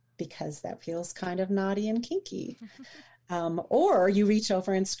 because that feels kind of naughty and kinky. Or you reach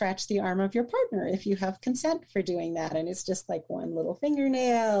over and scratch the arm of your partner if you have consent for doing that. And it's just like one little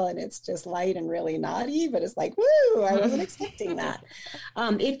fingernail and it's just light and really naughty, but it's like, woo, I wasn't expecting that.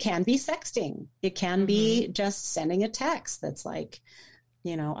 It can be sexting. It can be just sending a text that's like,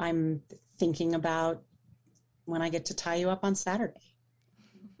 I'm thinking about when I get to tie you up on Saturday.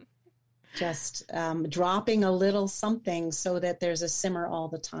 Just dropping a little something so that there's a simmer all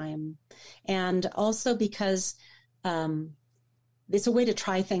the time. And also because it's a way to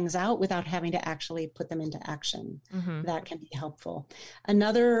try things out without having to actually put them into action. That can be helpful.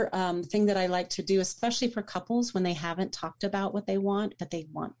 Another thing that I like to do, especially for couples when they haven't talked about what they want, but they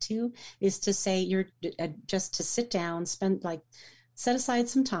want to, is to say just to sit down, set aside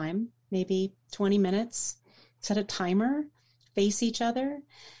some time, maybe 20 minutes, set a timer, face each other,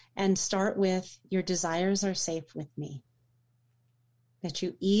 and start with, your desires are safe with me. That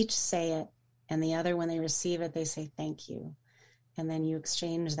you each say it, and the other, when they receive it, they say thank you. And then you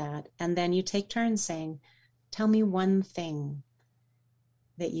exchange that. And then you take turns saying, tell me one thing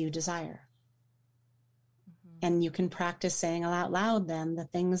that you desire. And you can practice saying out loud then the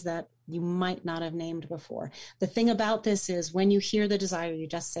things that you might not have named before. The thing about this is when you hear the desire, you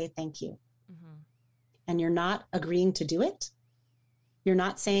just say thank you. And you're not agreeing to do it. You're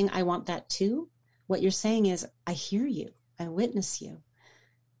not saying, I want that too. What you're saying is, I hear you. I witness you.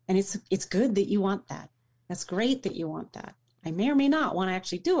 And it's good that you want that. That's great that you want that. I may or may not want to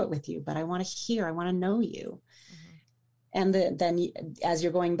actually do it with you, but I want to hear, I want to know you. And then as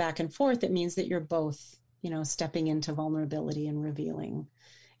you're going back and forth, it means that you're both, stepping into vulnerability and revealing.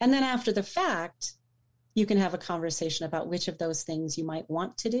 And then after the fact, you can have a conversation about which of those things you might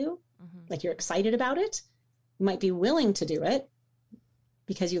want to do. Like you're excited about it. You might be willing to do it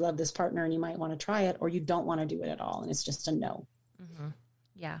because you love this partner and you might want to try it, or you don't want to do it at all. And it's just a no.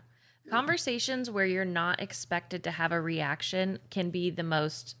 Yeah. Conversations where you're not expected to have a reaction can be the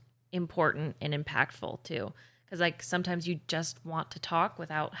most important and impactful too. Because sometimes you just want to talk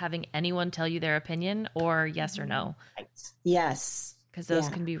without having anyone tell you their opinion or yes or no. Yes. Because those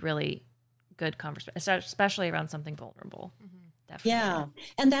can be really good conversations, especially around something vulnerable. Definitely. Yeah.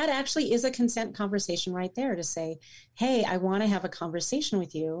 And that actually is a consent conversation right there, to say, hey, I want to have a conversation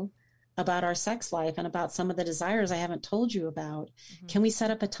with you about our sex life and about some of the desires I haven't told you about. Can we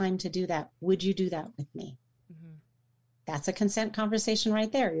set up a time to do that? Would you do that with me? That's a consent conversation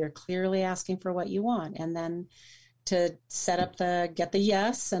right there. You're clearly asking for what you want. And then to set up get the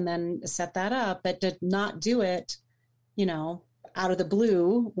yes, and then set that up, but to not do it, out of the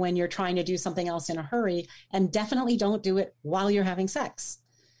blue when you're trying to do something else in a hurry. And definitely don't do it while you're having sex.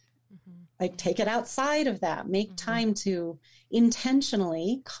 Like, take it outside of that. Make time to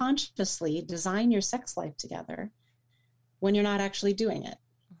intentionally, consciously design your sex life together when you're not actually doing it.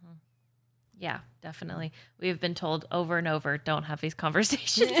 Yeah, definitely. We've been told over and over, don't have these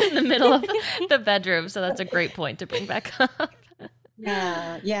conversations in the middle of the bedroom. So that's a great point to bring back up.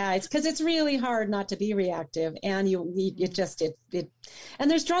 Yeah. It's because it's really hard not to be reactive, and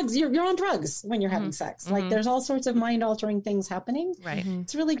and there's drugs. You're on drugs when you're having sex. Like, there's all sorts of mind altering things happening. Right.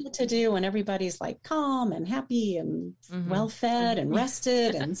 It's really good to do when everybody's like calm and happy and well fed and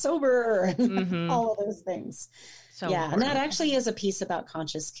rested and sober and all of those things. So important. And that actually is a piece about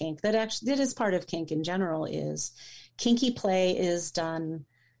conscious kink that is part of kink in general. Is kinky play is done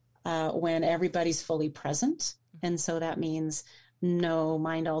when everybody's fully present, and so that means no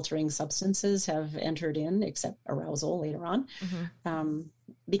mind-altering substances have entered in, except arousal later on,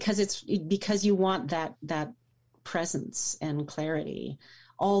 because you want that presence and clarity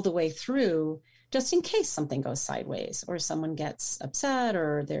all the way through, just in case something goes sideways or someone gets upset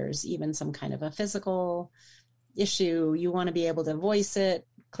or there's even some kind of a physical issue. You want to be able to voice it,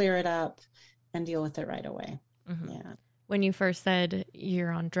 clear it up, and deal with it right away. Yeah. When you first said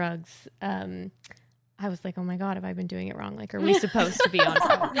you're on drugs, I was like, oh my God, have I been doing it wrong? Like, are we supposed to be on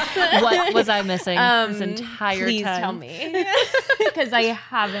drugs? What was I missing this entire time? Please tell me. Because I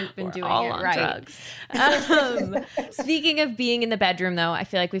haven't been doing all it on right. Drugs. Speaking of being in the bedroom, though, I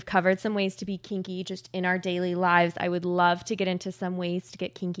feel like we've covered some ways to be kinky just in our daily lives. I would love to get into some ways to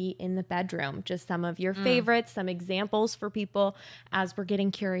get kinky in the bedroom. Just some of your favorites, some examples for people as we're getting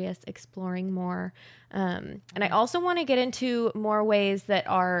curious, exploring more. And I also want to get into more ways that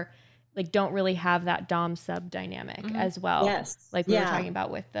are like don't really have that dom sub dynamic as well. Yes. Like we were talking about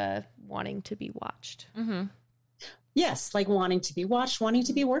with the wanting to be watched. Yes. Like wanting to be watched, wanting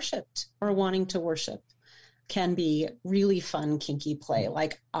to be worshiped, or wanting to worship can be really fun, kinky play.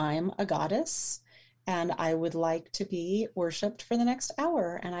 Like, I'm a goddess and I would like to be worshiped for the next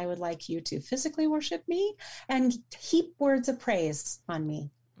hour. And I would like you to physically worship me and heap words of praise on me.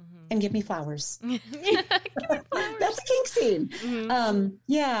 And give me flowers. That's a kink scene.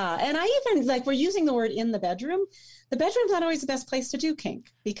 Yeah. And I even, like, we're using the word in the bedroom. The bedroom's not always the best place to do kink,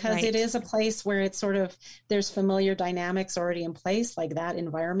 because it is a place where it's sort of, there's familiar dynamics already in place, like that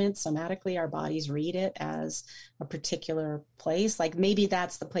environment. Somatically, our bodies read it as a particular place. Like, maybe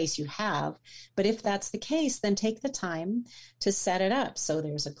that's the place you have. But if that's the case, then take the time to set it up so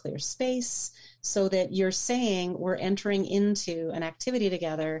there's a clear space, so that you're saying we're entering into an activity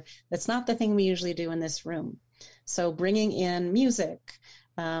together that's not the thing we usually do in this room. So bringing in music,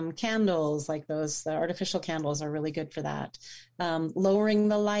 candles, like those, the artificial candles are really good for that. Lowering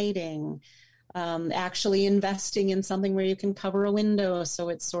the lighting, actually investing in something where you can cover a window so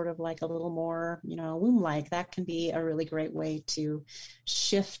it's sort of like a little more, womb-like. That can be a really great way to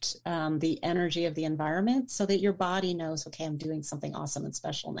shift the energy of the environment so that your body knows, okay, I'm doing something awesome and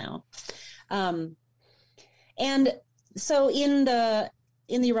special now. And so in the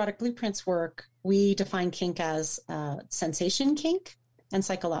Erotic Blueprints work, we define kink as sensation kink and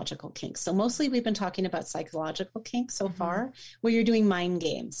psychological kink. So mostly we've been talking about psychological kink so far, where you're doing mind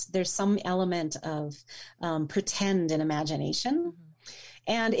games. There's some element of pretend and imagination.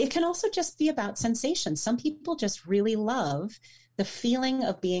 And it can also just be about sensation. Some people just really love the feeling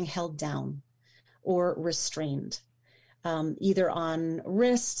of being held down or restrained. Either on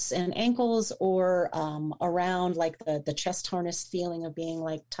wrists and ankles or around, like the chest harness feeling of being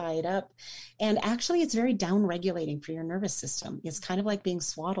like tied up. And actually, it's very down regulating for your nervous system. It's kind of like being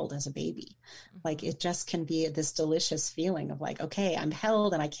swaddled as a baby. Like, it just can be this delicious feeling of like, okay, I'm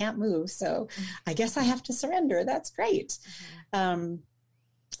held and I can't move, so I guess I have to surrender. That's great.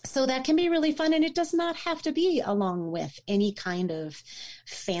 So that can be really fun, and it does not have to be along with any kind of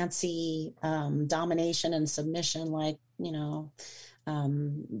fancy domination and submission, like,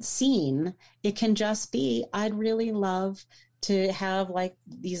 scene. It can just be, I'd really love to have like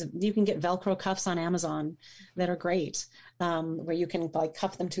these, you can get Velcro cuffs on Amazon that are great, where you can like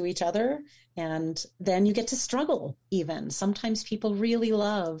cuff them to each other, and then you get to struggle even. Sometimes people really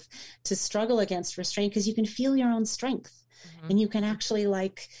love to struggle against restraint because you can feel your own strength. and you can actually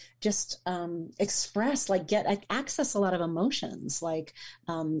like just express, like access a lot of emotions, like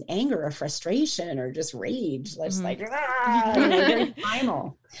anger or frustration or just rage. Just like, very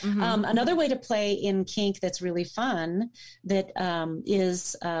primal. Another way to play in kink that's really fun that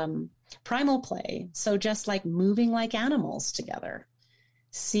is primal play. So just like moving like animals together,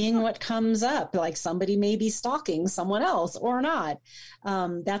 seeing what comes up, like somebody may be stalking someone else or not.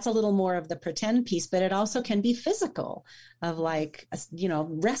 That's a little more of the pretend piece, but it also can be physical, of like,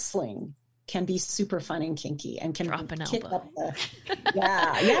 wrestling can be super fun and kinky and can drop an kick elbow. up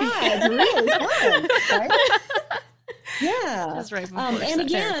it's really fun, right? Yeah. Just right before and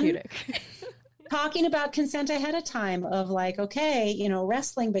again, Therapeutic. talking about consent ahead of time, of like, okay,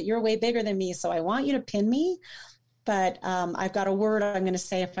 wrestling, but you're way bigger than me, so I want you to pin me. But I've got a word I'm going to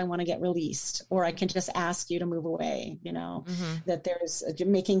say if I want to get released, or I can just ask you to move away, that there's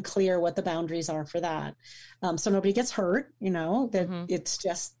making clear what the boundaries are for that. So nobody gets hurt, that it's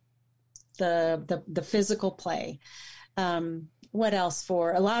just the physical play. What else?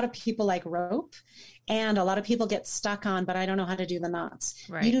 For a lot of people, like rope, and a lot of people get stuck on, but I don't know how to do the knots.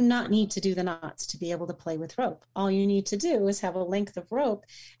 Right. You do not need to do the knots to be able to play with rope. All you need to do is have a length of rope,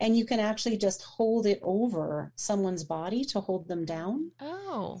 and you can actually just hold it over someone's body to hold them down.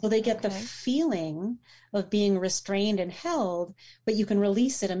 Oh, so they get the feeling of being restrained and held, but you can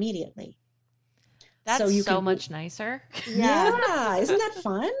release it immediately. That's so much nicer. Yeah. Isn't that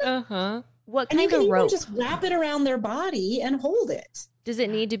fun? What And you kind can of even rope? just wrap it around their body and hold it. Does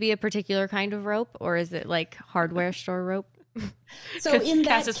it need to be a particular kind of rope, or is it like hardware store rope? So in that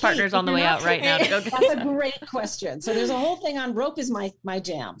Cass's case, partner's on the way out right now to go get that's a great question. So there's a whole thing on rope is my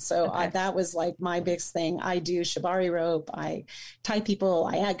jam. So that was like my biggest thing. I do shibari rope. I tie people.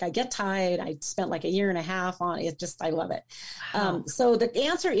 I get tied. I spent like 1.5 years on it. I love it. Wow. So the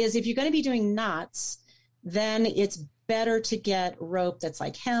answer is, if you're going to be doing knots, then it's better to get rope that's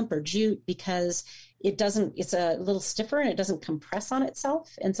like hemp or jute, because it's a little stiffer and it doesn't compress on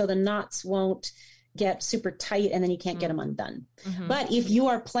itself. And so the knots won't get super tight, and then you can't get them undone. But if you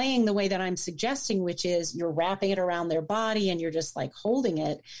are playing the way that I'm suggesting, which is you're wrapping it around their body and you're just like holding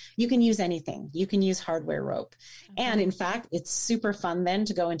it, you can use anything. You can use hardware rope. And in fact, it's super fun then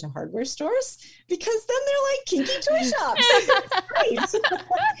to go into hardware stores, because then they're like kinky toy shops. It's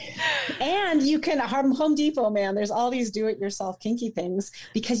great. And you can, Home Depot, man, there's all these do-it-yourself kinky things,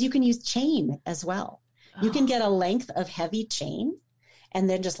 because you can use chain as well. You can get a length of heavy chain and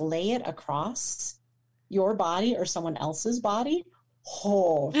then just lay it across your body or someone else's body.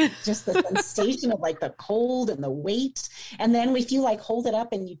 Just the sensation of like the cold and the weight. And then if you like hold it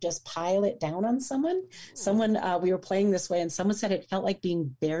up and you just pile it down on someone, we were playing this way, and someone said it felt like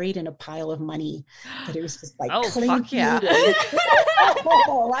being buried in a pile of money, but it was just like, fuck yeah.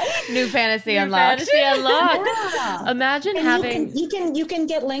 Right? New fantasy unlocked. Yeah. Imagine And having you can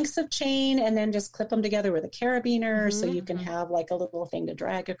get lengths of chain and then just clip them together with a carabiner, so you can have like a little thing to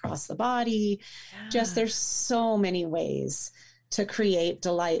drag across the body. Just there's so many ways to create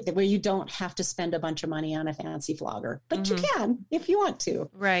delight where you don't have to spend a bunch of money on a fancy flogger, but you can if you want to.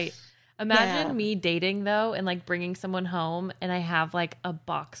 Right. Imagine me dating though, and like bringing someone home, and I have like a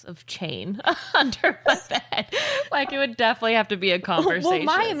box of chain under my bed. Like, it would definitely have to be a conversation.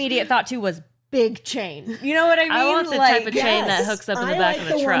 Well, my immediate thought too was big chain. You know what I mean? I want the type of chain that hooks up in the back of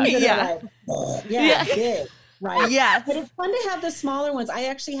the truck. Big. Right. Yes. But it's fun to have the smaller ones. I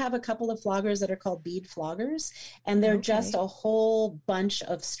actually have a couple of floggers that are called bead floggers, and they're just a whole bunch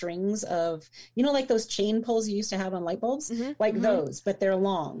of strings of, like those chain pulls you used to have on light bulbs, those, but they're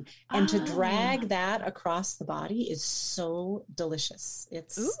long. And to drag that across the body is so delicious.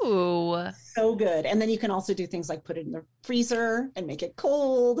 It's so good. And then you can also do things like put it in the freezer and make it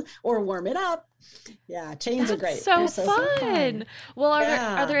cold or warm it up. Yeah, chains are great. So fun. Well,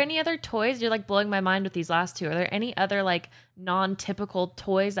 are there any other toys? You're like blowing my mind with these last two. Are there any other like non-typical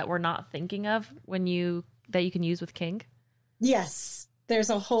toys that we're not thinking of that you can use with kink? Yes,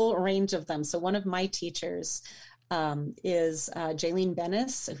 there's a whole range of them. So one of my teachers is Jaylene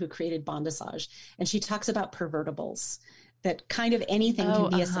Bennis, who created Bondage, and she talks about pervertibles, that kind of anything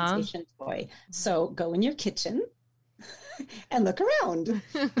can be a sensation toy. So go in your kitchen and look around,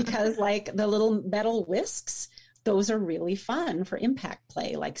 because like the little metal whisks, those are really fun for impact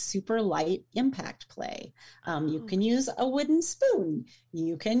play, like super light impact play. You can use a wooden spoon.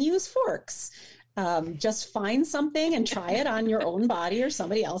 You can use forks. Just find something and try it on your own body or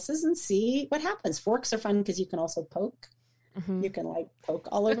somebody else's and see what happens. Forks are fun because you can also poke. You can like poke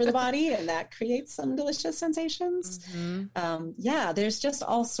all over the body, and that creates some delicious sensations. There's just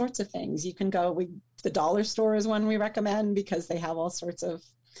all sorts of things. You can go, the dollar store is one we recommend, because they have all sorts of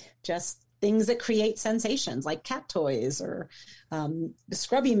just things that create sensations like cat toys or the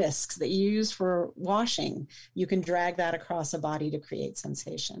scrubby misks that you use for washing. You can drag that across a body to create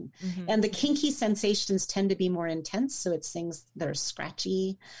sensation. And the kinky sensations tend to be more intense. So it's things that are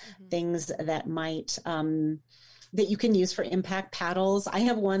scratchy, things that might, that you can use for impact paddles. I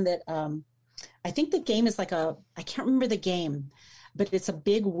have one that I think the game is like I can't remember the game, but it's a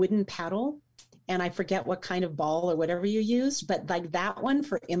big wooden paddle. And I forget what kind of ball or whatever you used, but like that one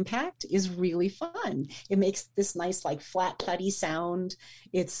for impact is really fun. It makes this nice, like flat, putty sound.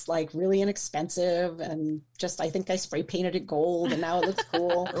 It's like really inexpensive. And just, I think I spray painted it gold and now it looks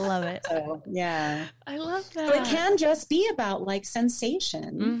cool. Love it. So, yeah. I love that. So it can just be about like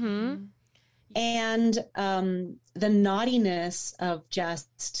sensation. And the naughtiness of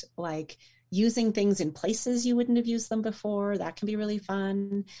just like using things in places you wouldn't have used them before. That can be really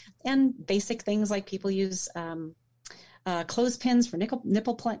fun. And basic things like people use clothespins for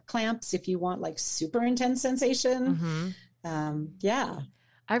nipple clamps if you want like super intense sensation. Yeah.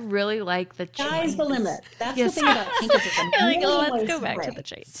 I really like the chains. Sky's the limit. That's the thing about kink. Let's go back to the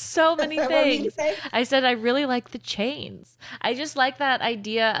chains. So many things. I said I really like the chains. I just like that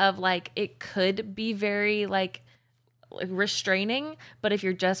idea of like it could be very like restraining, but if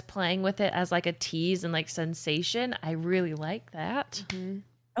you're just playing with it as like a tease and like sensation, I really like that.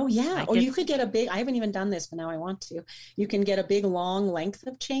 Oh yeah. Like Or you could get a big, I haven't even done this, but now I want to. You can get a big long length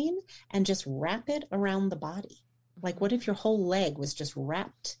of chain and just wrap it around the body. Like what if your whole leg was just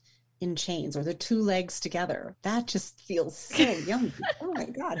wrapped in chains, or the two legs together? That just feels so yummy. Oh my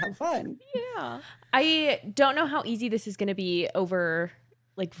God, how fun. Yeah. I don't know how easy this is going to be over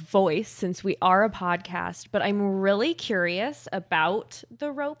like voice since we are a podcast, but I'm really curious about the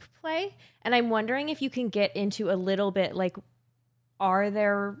rope play. And I'm wondering if you can get into a little bit like, are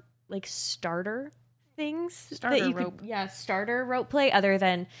there like starter things Starter rope. Starter rope play other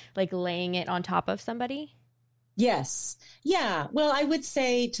than like laying it on top of somebody? Yes. Yeah. Well, I would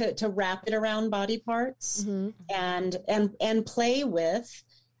say to wrap it around body parts and play with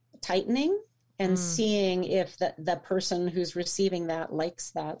tightening and seeing if the person who's receiving that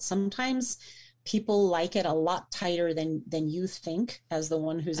likes that. Sometimes people like it a lot tighter than you think as the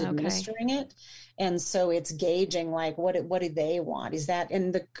one who's administering it. And so it's gauging like, what do they want? Is that,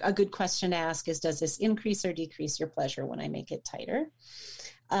 and a good question to ask is, does this increase or decrease your pleasure when I make it tighter?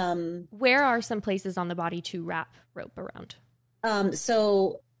 Where are some places on the body to wrap rope around?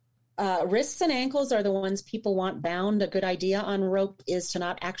 Wrists and ankles are the ones people want bound. A good idea on rope is to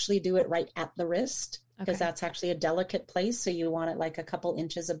not actually do it right at the wrist, because that's actually a delicate place. So you want it like a couple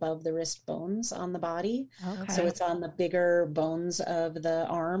inches above the wrist bones on the body. Okay. So it's on the bigger bones of the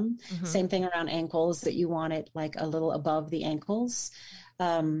arm. Same thing around ankles, that you want it like a little above the ankles.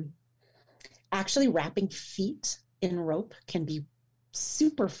 Actually wrapping feet in rope can be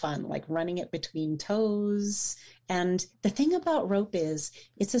super fun, like running it between toes. And the thing about rope is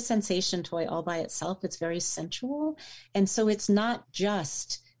it's a sensation toy all by itself. It's very sensual. And so it's not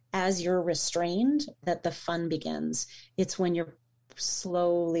just as you're restrained that the fun begins. It's when you're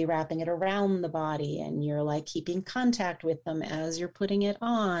slowly wrapping it around the body and you're like keeping contact with them as you're putting it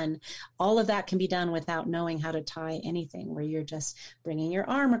on. All of that can be done without knowing how to tie anything, where you're just bringing your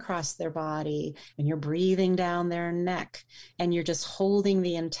arm across their body and you're breathing down their neck and you're just holding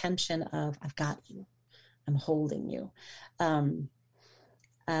the intention of, I've got you, I'm holding you.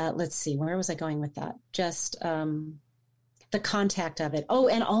 Let's see, where was I going with that? Just the contact of it. Oh,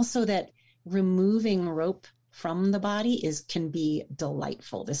 and also that removing rope from the body can be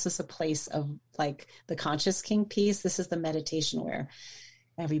delightful. This is a place of like the conscious kink piece. This is the meditation where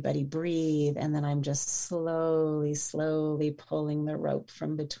everybody breathe, and then I'm just slowly pulling the rope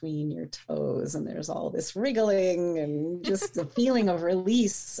from between your toes, and there's all this wriggling and just the feeling of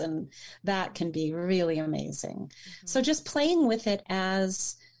release, and that can be really amazing. So just playing with it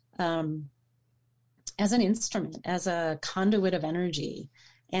as an instrument, as a conduit of energy,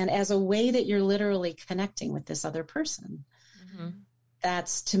 and as a way that you're literally connecting with this other person.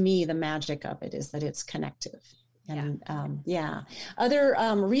 That's, to me, the magic of it, is that it's connective. And other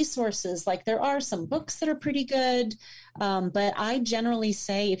resources, like there are some books that are pretty good, but I generally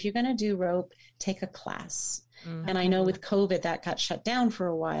say if you're going to do rope, take a class. And I know with COVID that got shut down for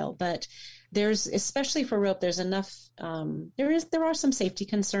a while, but there's, especially for rope, there's enough, there are some safety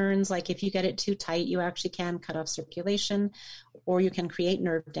concerns. Like if you get it too tight, you actually can cut off circulation, or you can create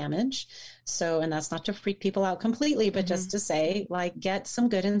nerve damage. So, and that's not to freak people out completely, but just to say, like, get some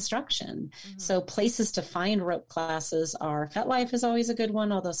good instruction. So places to find rope classes are, FetLife is always a good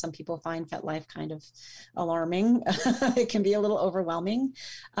one, although some people find FetLife kind of alarming. It can be a little overwhelming.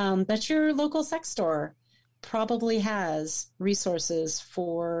 But your local sex store, probably has resources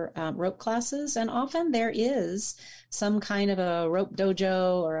for rope classes, and often there is some kind of a rope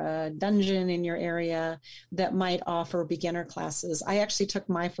dojo or a dungeon in your area that might offer beginner classes. I actually took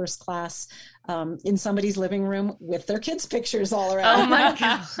my first class in somebody's living room with their kids' pictures all around. Oh my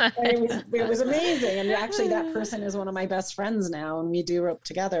God. It was amazing. And actually that person is one of my best friends now, and we do rope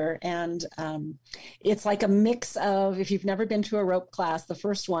together. And it's like a mix of, if you've never been to a rope class, the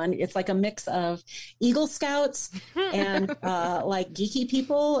first one, it's like a mix of Eagle Scouts and like geeky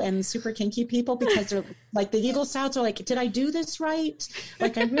people and super kinky people, because they're like, the Eagle Scouts are like, did I do this right?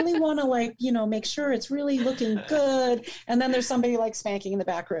 Like, I really want to, like, you know, make sure it's really looking good. And then there's somebody like spanking in the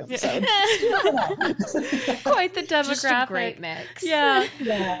back room. So quite the demographic. Just a great mix. Yeah.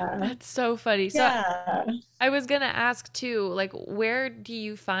 yeah. That's so funny. So Yeah. I was going to ask too, like, where do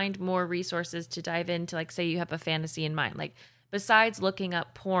you find more resources to dive into? Like, say you have a fantasy in mind, like, besides looking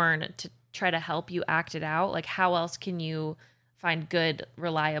up porn to try to help you act it out, like, how else can you find good,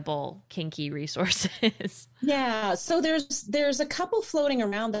 reliable, kinky resources? Yeah. So there's a couple floating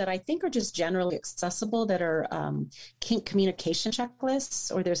around that I think are just generally accessible, that are kink communication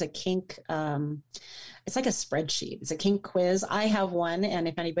checklists, or there's a kink, it's like a spreadsheet. It's a kink quiz. I have one, and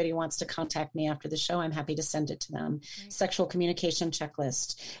if anybody wants to contact me after the show, I'm happy to send it to them. Right. Sexual communication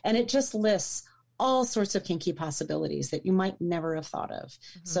checklist. And it just lists all sorts of kinky possibilities that you might never have thought of.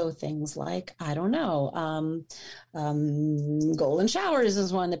 Mm-hmm. So things like, I don't know, golden showers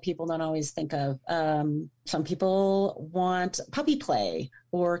is one that people don't always think of. Some people want puppy play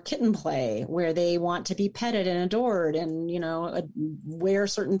or kitten play, where they want to be petted and adored and, you know, wear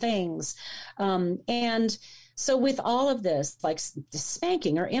certain things. And so with all of this, like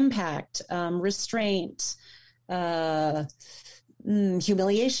spanking or impact, restraint,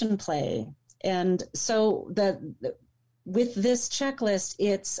 humiliation play. And so with this checklist,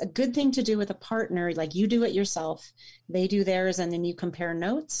 it's a good thing to do with a partner. Like, you do it yourself, they do theirs, and then you compare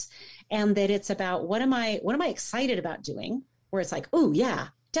notes. And that it's about, what am I excited about doing? Where it's like, oh yeah,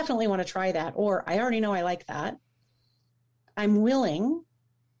 definitely want to try that. Or I already know I like that. I'm willing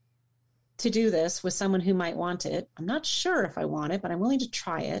to do this with someone who might want it. I'm not sure if I want it, but I'm willing to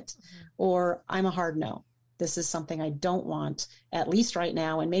try it. Mm-hmm. Or I'm a hard no. This is something I don't want, at least right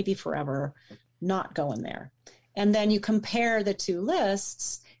now, and maybe forever, not going there. And then you compare the two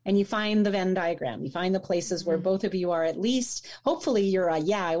lists, and you find the Venn diagram. You find the places where both of you are, at least, hopefully you're a,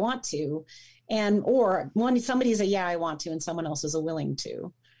 yeah, I want to. Or somebody's a, yeah, I want to, and someone else is a willing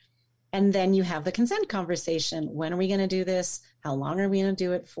to. And then you have the consent conversation. When are we going to do this? How long are we going to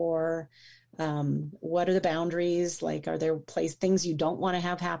do it for? What are the boundaries? Like, are there things you don't want to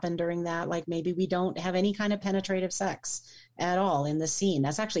have happen during that? Like, maybe we don't have any kind of penetrative sex at all in the scene.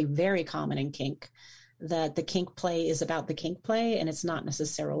 That's actually very common in kink, that the kink play is about the kink play, and it's not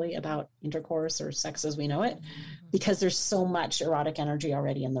necessarily about intercourse or sex as we know it, because there's so much erotic energy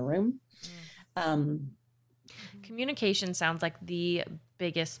already in the room. Communication sounds like the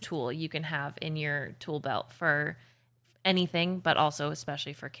biggest tool you can have in your tool belt for anything, but also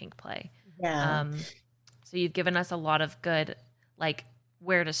especially for kink play. Yeah. So you've given us a lot of good, like,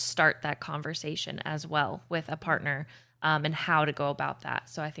 where to start that conversation as well with a partner, and how to go about that.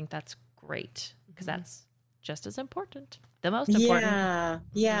 So I think that's great, because that's just as important, the most important.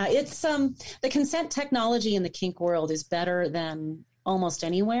 Yeah. It's the consent technology in the kink world is better than almost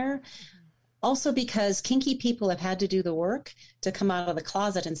anywhere. Also because kinky people have had to do the work to come out of the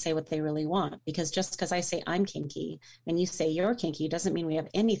closet and say what they really want. Because just because I say I'm kinky and you say you're kinky doesn't mean we have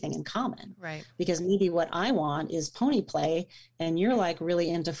anything in common. Right. Because maybe what I want is pony play and you're like really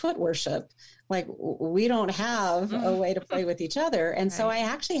into foot worship. Like, we don't have a way to play with each other. And so I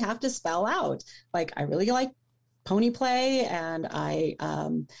actually have to spell out, like, I really like pony play, and I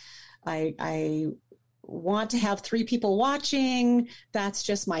want to have 3 people watching. That's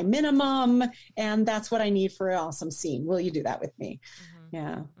just my minimum. And that's what I need for an awesome scene. Will you do that with me? Mm-hmm.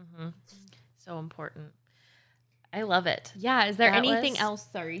 Yeah. Mm-hmm. So important. I love it. Yeah. Is there anything else?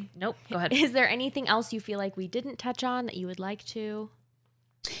 Sorry. Nope. Go ahead. Is there anything else you feel like we didn't touch on that you would like to?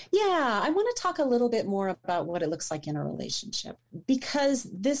 Yeah. I want to talk a little bit more about what it looks like in a relationship, because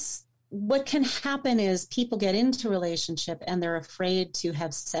what can happen is people get into a relationship and they're afraid to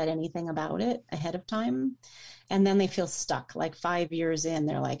have said anything about it ahead of time. And then they feel stuck. Like 5 years in,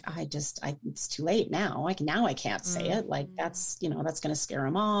 they're like, it's too late now. Like, now I can't say it. Like, that's going to scare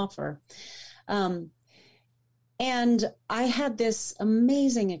them off. And I had this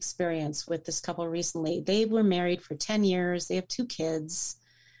amazing experience with this couple recently. They were married for 10 years. They have 2 kids.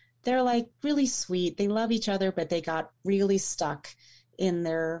 They're like really sweet. They love each other, but they got really stuck in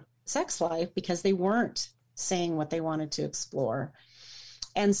their sex life because they weren't saying what they wanted to explore.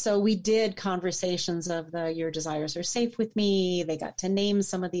 And so we did conversations of your desires are safe with me. They got to name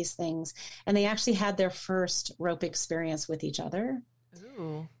some of these things, and they actually had their first rope experience with each other.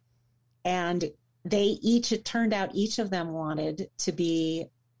 Ooh. And it turned out each of them wanted to be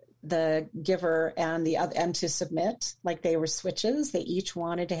the giver and the other, and to submit, like they were switches. They each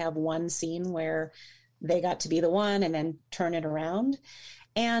wanted to have one scene where they got to be the one and then turn it around.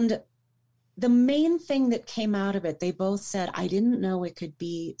 And the main thing that came out of it, they both said, I didn't know it could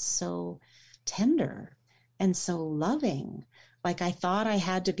be so tender and so loving. Like, I thought I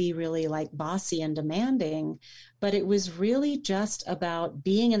had to be really like bossy and demanding, but it was really just about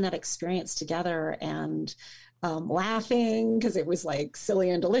being in that experience together and laughing, because it was like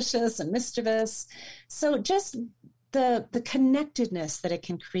silly and delicious and mischievous. So just the connectedness that it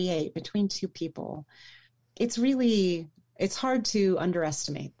can create between two people, it's hard to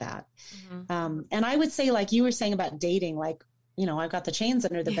underestimate that. Mm-hmm. And I would say, like you were saying about dating, like, I've got the chains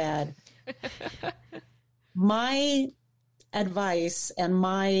under the bed. My advice and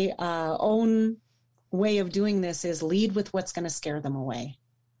my own way of doing this is lead with what's going to scare them away.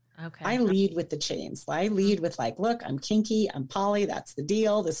 Okay. I lead with the chains. I lead with like, look, I'm kinky, I'm poly, that's the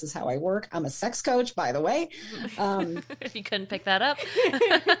deal. This is how I work. I'm a sex coach, by the way. If you couldn't pick that up.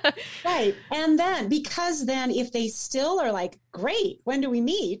 Right. And then, because then if they still are like, great, when do we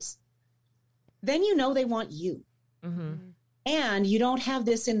meet? Then they want you. Mm-hmm. And you don't have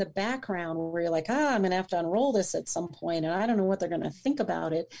this in the background where you're like, I'm going to have to unroll this at some point, and I don't know what they're going to think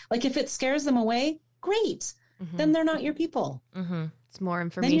about it. Like, if it scares them away, great. Mm-hmm. Then they're not your people. Mm-hmm. It's more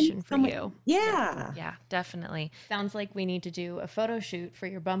information for you. Yeah. Yeah, definitely. Sounds like we need to do a photo shoot for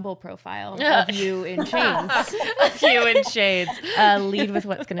your Bumble profile of you in chains. Of you in chains. Lead with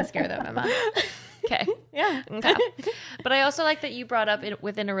what's going to scare them, Emma. Okay. Yeah. Okay. But I also like that you brought up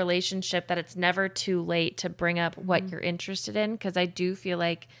within a relationship that it's never too late to bring up what you're interested in, because I do feel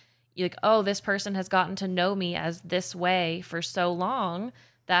like you're like, oh, this person has gotten to know me as this way for so long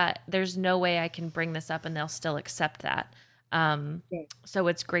that there's no way I can bring this up and they'll still accept that. So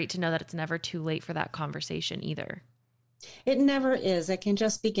it's great to know that it's never too late for that conversation either. It never is. It can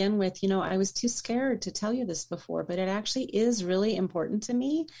just begin with, I was too scared to tell you this before, but it actually is really important to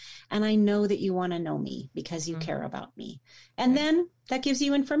me. And I know that you want to know me because you care about me. And then that gives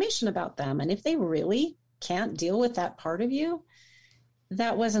you information about them. And if they really can't deal with that part of you,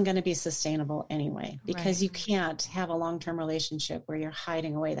 that wasn't going to be sustainable anyway, because you can't have a long-term relationship where you're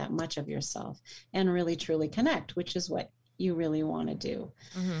hiding away that much of yourself and really truly connect, which is what you really want to do.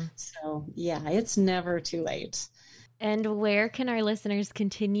 Mm-hmm. So yeah, it's never too late. And where can our listeners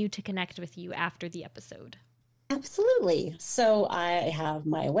continue to connect with you after the episode? Absolutely. So I have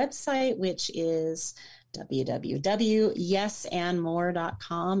my website, which is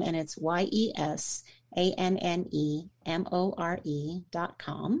www.yesandmore.com, and it's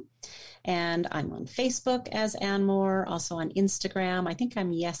YESANNEMORE.com. And I'm on Facebook as Ann Moore, also on Instagram. I think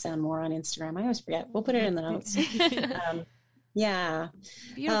I'm Yes Ann Moore on Instagram. I always forget. We'll put it in the notes. Yeah.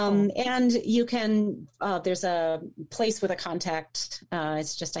 Beautiful. And you can, there's a place with a contact.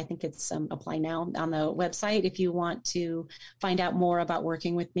 It's just, I think it's apply now on the website if you want to find out more about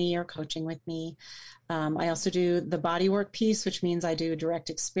working with me or coaching with me. I also do the body work piece, which means I do direct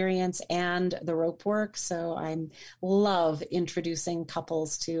experience and the rope work. So I love introducing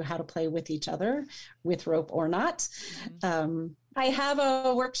couples to how to play with each other with rope or not. Mm-hmm. I have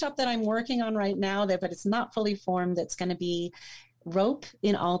a workshop that I'm working on right now but it's not fully formed. That's going to be rope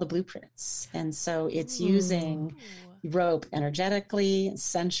in all the blueprints. And so it's using rope energetically,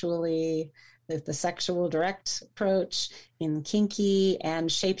 sensually, the sexual direct approach, in kinky, and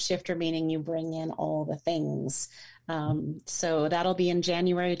shapeshifter, meaning you bring in all the things. So that'll be in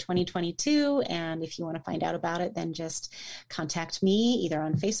January 2022. And if you want to find out about it, then just contact me either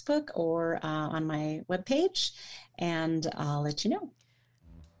on Facebook or on my webpage, and I'll let you know.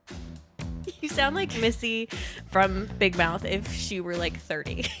 You sound like Missy from Big Mouth if she were like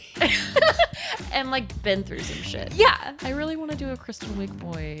 30. And like been through some shit. Yeah. I really want to do a Kristen Wiig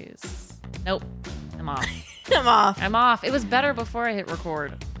voice. Nope. I'm off. I'm off. It was better before I hit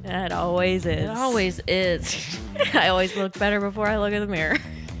record. It always is. It always is. I always look better before I look in the mirror.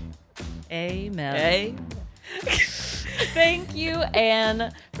 Amen. Thank you,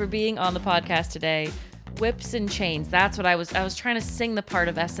 Ann, for being on the podcast today. Whips and Chains. That's what I was trying to sing the part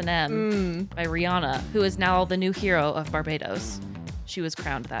of S&M by Rihanna, who is now the new hero of Barbados. She was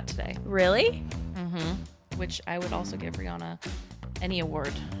crowned that today. Really? Mm-hmm. Which I would also give Rihanna any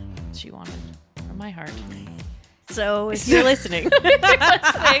award she wanted from my heart. So if you're listening.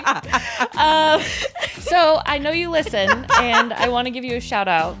 So I know you listen, and I want to give you a shout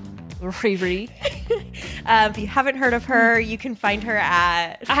out, Riri. If you haven't heard of her, you can find her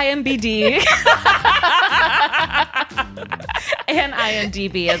at IMBD and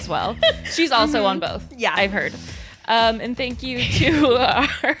IMDb as well. She's also on both. Yeah. I've heard. And thank you to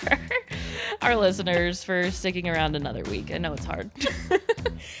our listeners for sticking around another week. I know it's hard.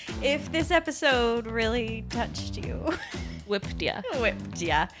 If this episode really touched you, Whipped ya. whipped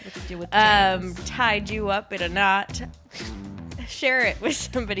ya, Whipped you with chains. tied you up in a knot, share it with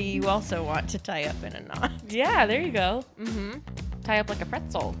somebody you also want to tie up in a knot. Yeah, there you go. Mm-hmm. Tie up like a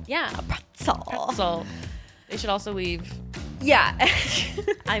pretzel. Yeah, a pretzel. So they should also weave. Yeah,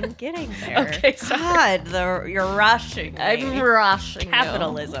 I'm getting there. Okay, sorry. God, you're rushing me. I'm rushing you.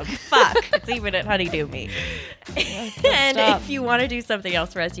 Capitalism. Fuck. It's even at Honeydew Me. And stop. if you want to do something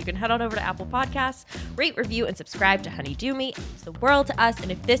else for us, you can head on over to Apple Podcasts, rate, review, and subscribe to Honeydew Me. It means the world to us.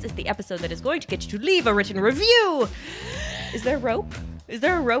 And if this is the episode that is going to get you to leave a written review, is there rope? Is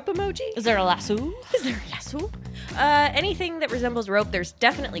there a rope emoji? Is there a lasso? Is there a lasso? Anything that resembles rope, there's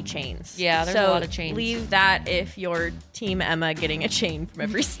definitely chains. Yeah, there's a lot of chains. Leave that if you're Team Emma getting a chain from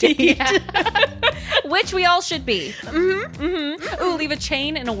every state. Which we all should be. Mm-hmm. Mm-hmm. Ooh, leave a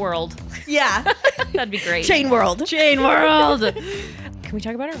chain in a world. Yeah. That'd be great. Chain world. Chain world. Can we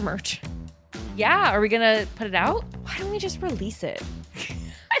talk about our merch? Yeah, are we gonna put it out? Why don't we just release it?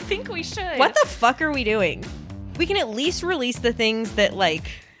 I think we should. What the fuck are we doing? We can at least release the things that, like,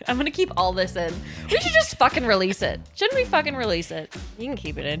 I'm gonna keep all this in. We should just fucking release it. Shouldn't we fucking release it? you can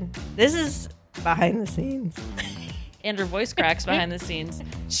keep it in. This is behind the scenes. And her voice cracks behind the scenes.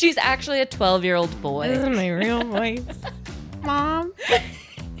 She's actually a 12-year-old This boy. is my real voice. Mom.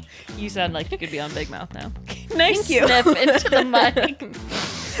 You sound like you could be on Big Mouth now. Thank you. Sniff into the mic.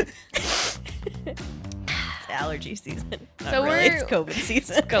 It's allergy season. Not So really, we're- it's COVID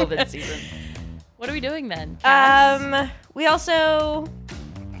season. COVID season. What are we doing then?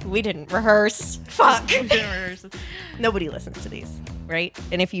 We didn't rehearse. Fuck. Nobody listens to these, right?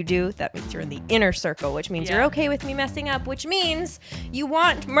 And if you do, that means you're in the inner circle, which means you're Yeah. okay with me messing up, which means you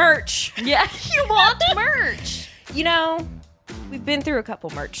want merch. Yeah, you want merch. You know, we've been through a couple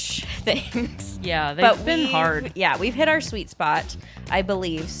merch things. Yeah, they've been hard. Yeah, we've hit our sweet spot, I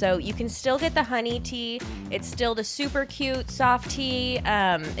believe. So you can still get the honey tea. It's still the super cute soft tea.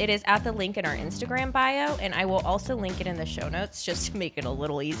 It is at the link in our Instagram bio, and I will also link it in the show notes just to make it a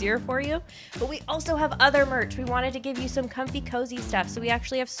little easier for you. But we also have other merch. We wanted to give you some comfy, cozy stuff. So we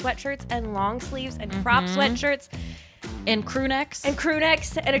actually have sweatshirts and long sleeves and crop sweatshirts And crew necks. and crew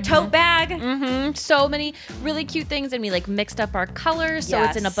necks and a tote bag. Mm-hmm. So many really cute things, and we like mixed up our colors, so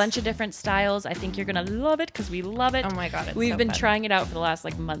it's in a Yes. bunch of different styles. I think you're gonna love it because we love it. Oh my God, it's we've so been fun. trying it out for the last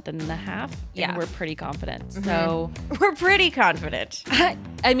like month and a half. Yeah. And we're pretty confident. So We're pretty confident.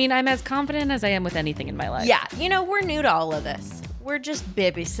 I mean, I'm as confident as I am with anything in my life. Yeah, you know, we're new to all of this. We're just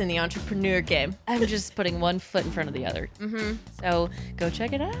babies in the entrepreneur game. I'm just putting one foot in front of the other. Mm-hmm. So go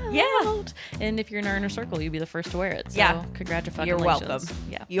check it out. Yeah. And if you're in our inner circle, you'll be the first to wear it. So Yeah. congratulations. You're welcome.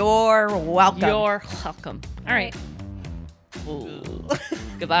 Yeah. You're welcome. You're welcome. All right. Ooh.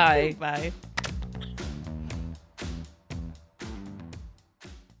 Goodbye. Bye.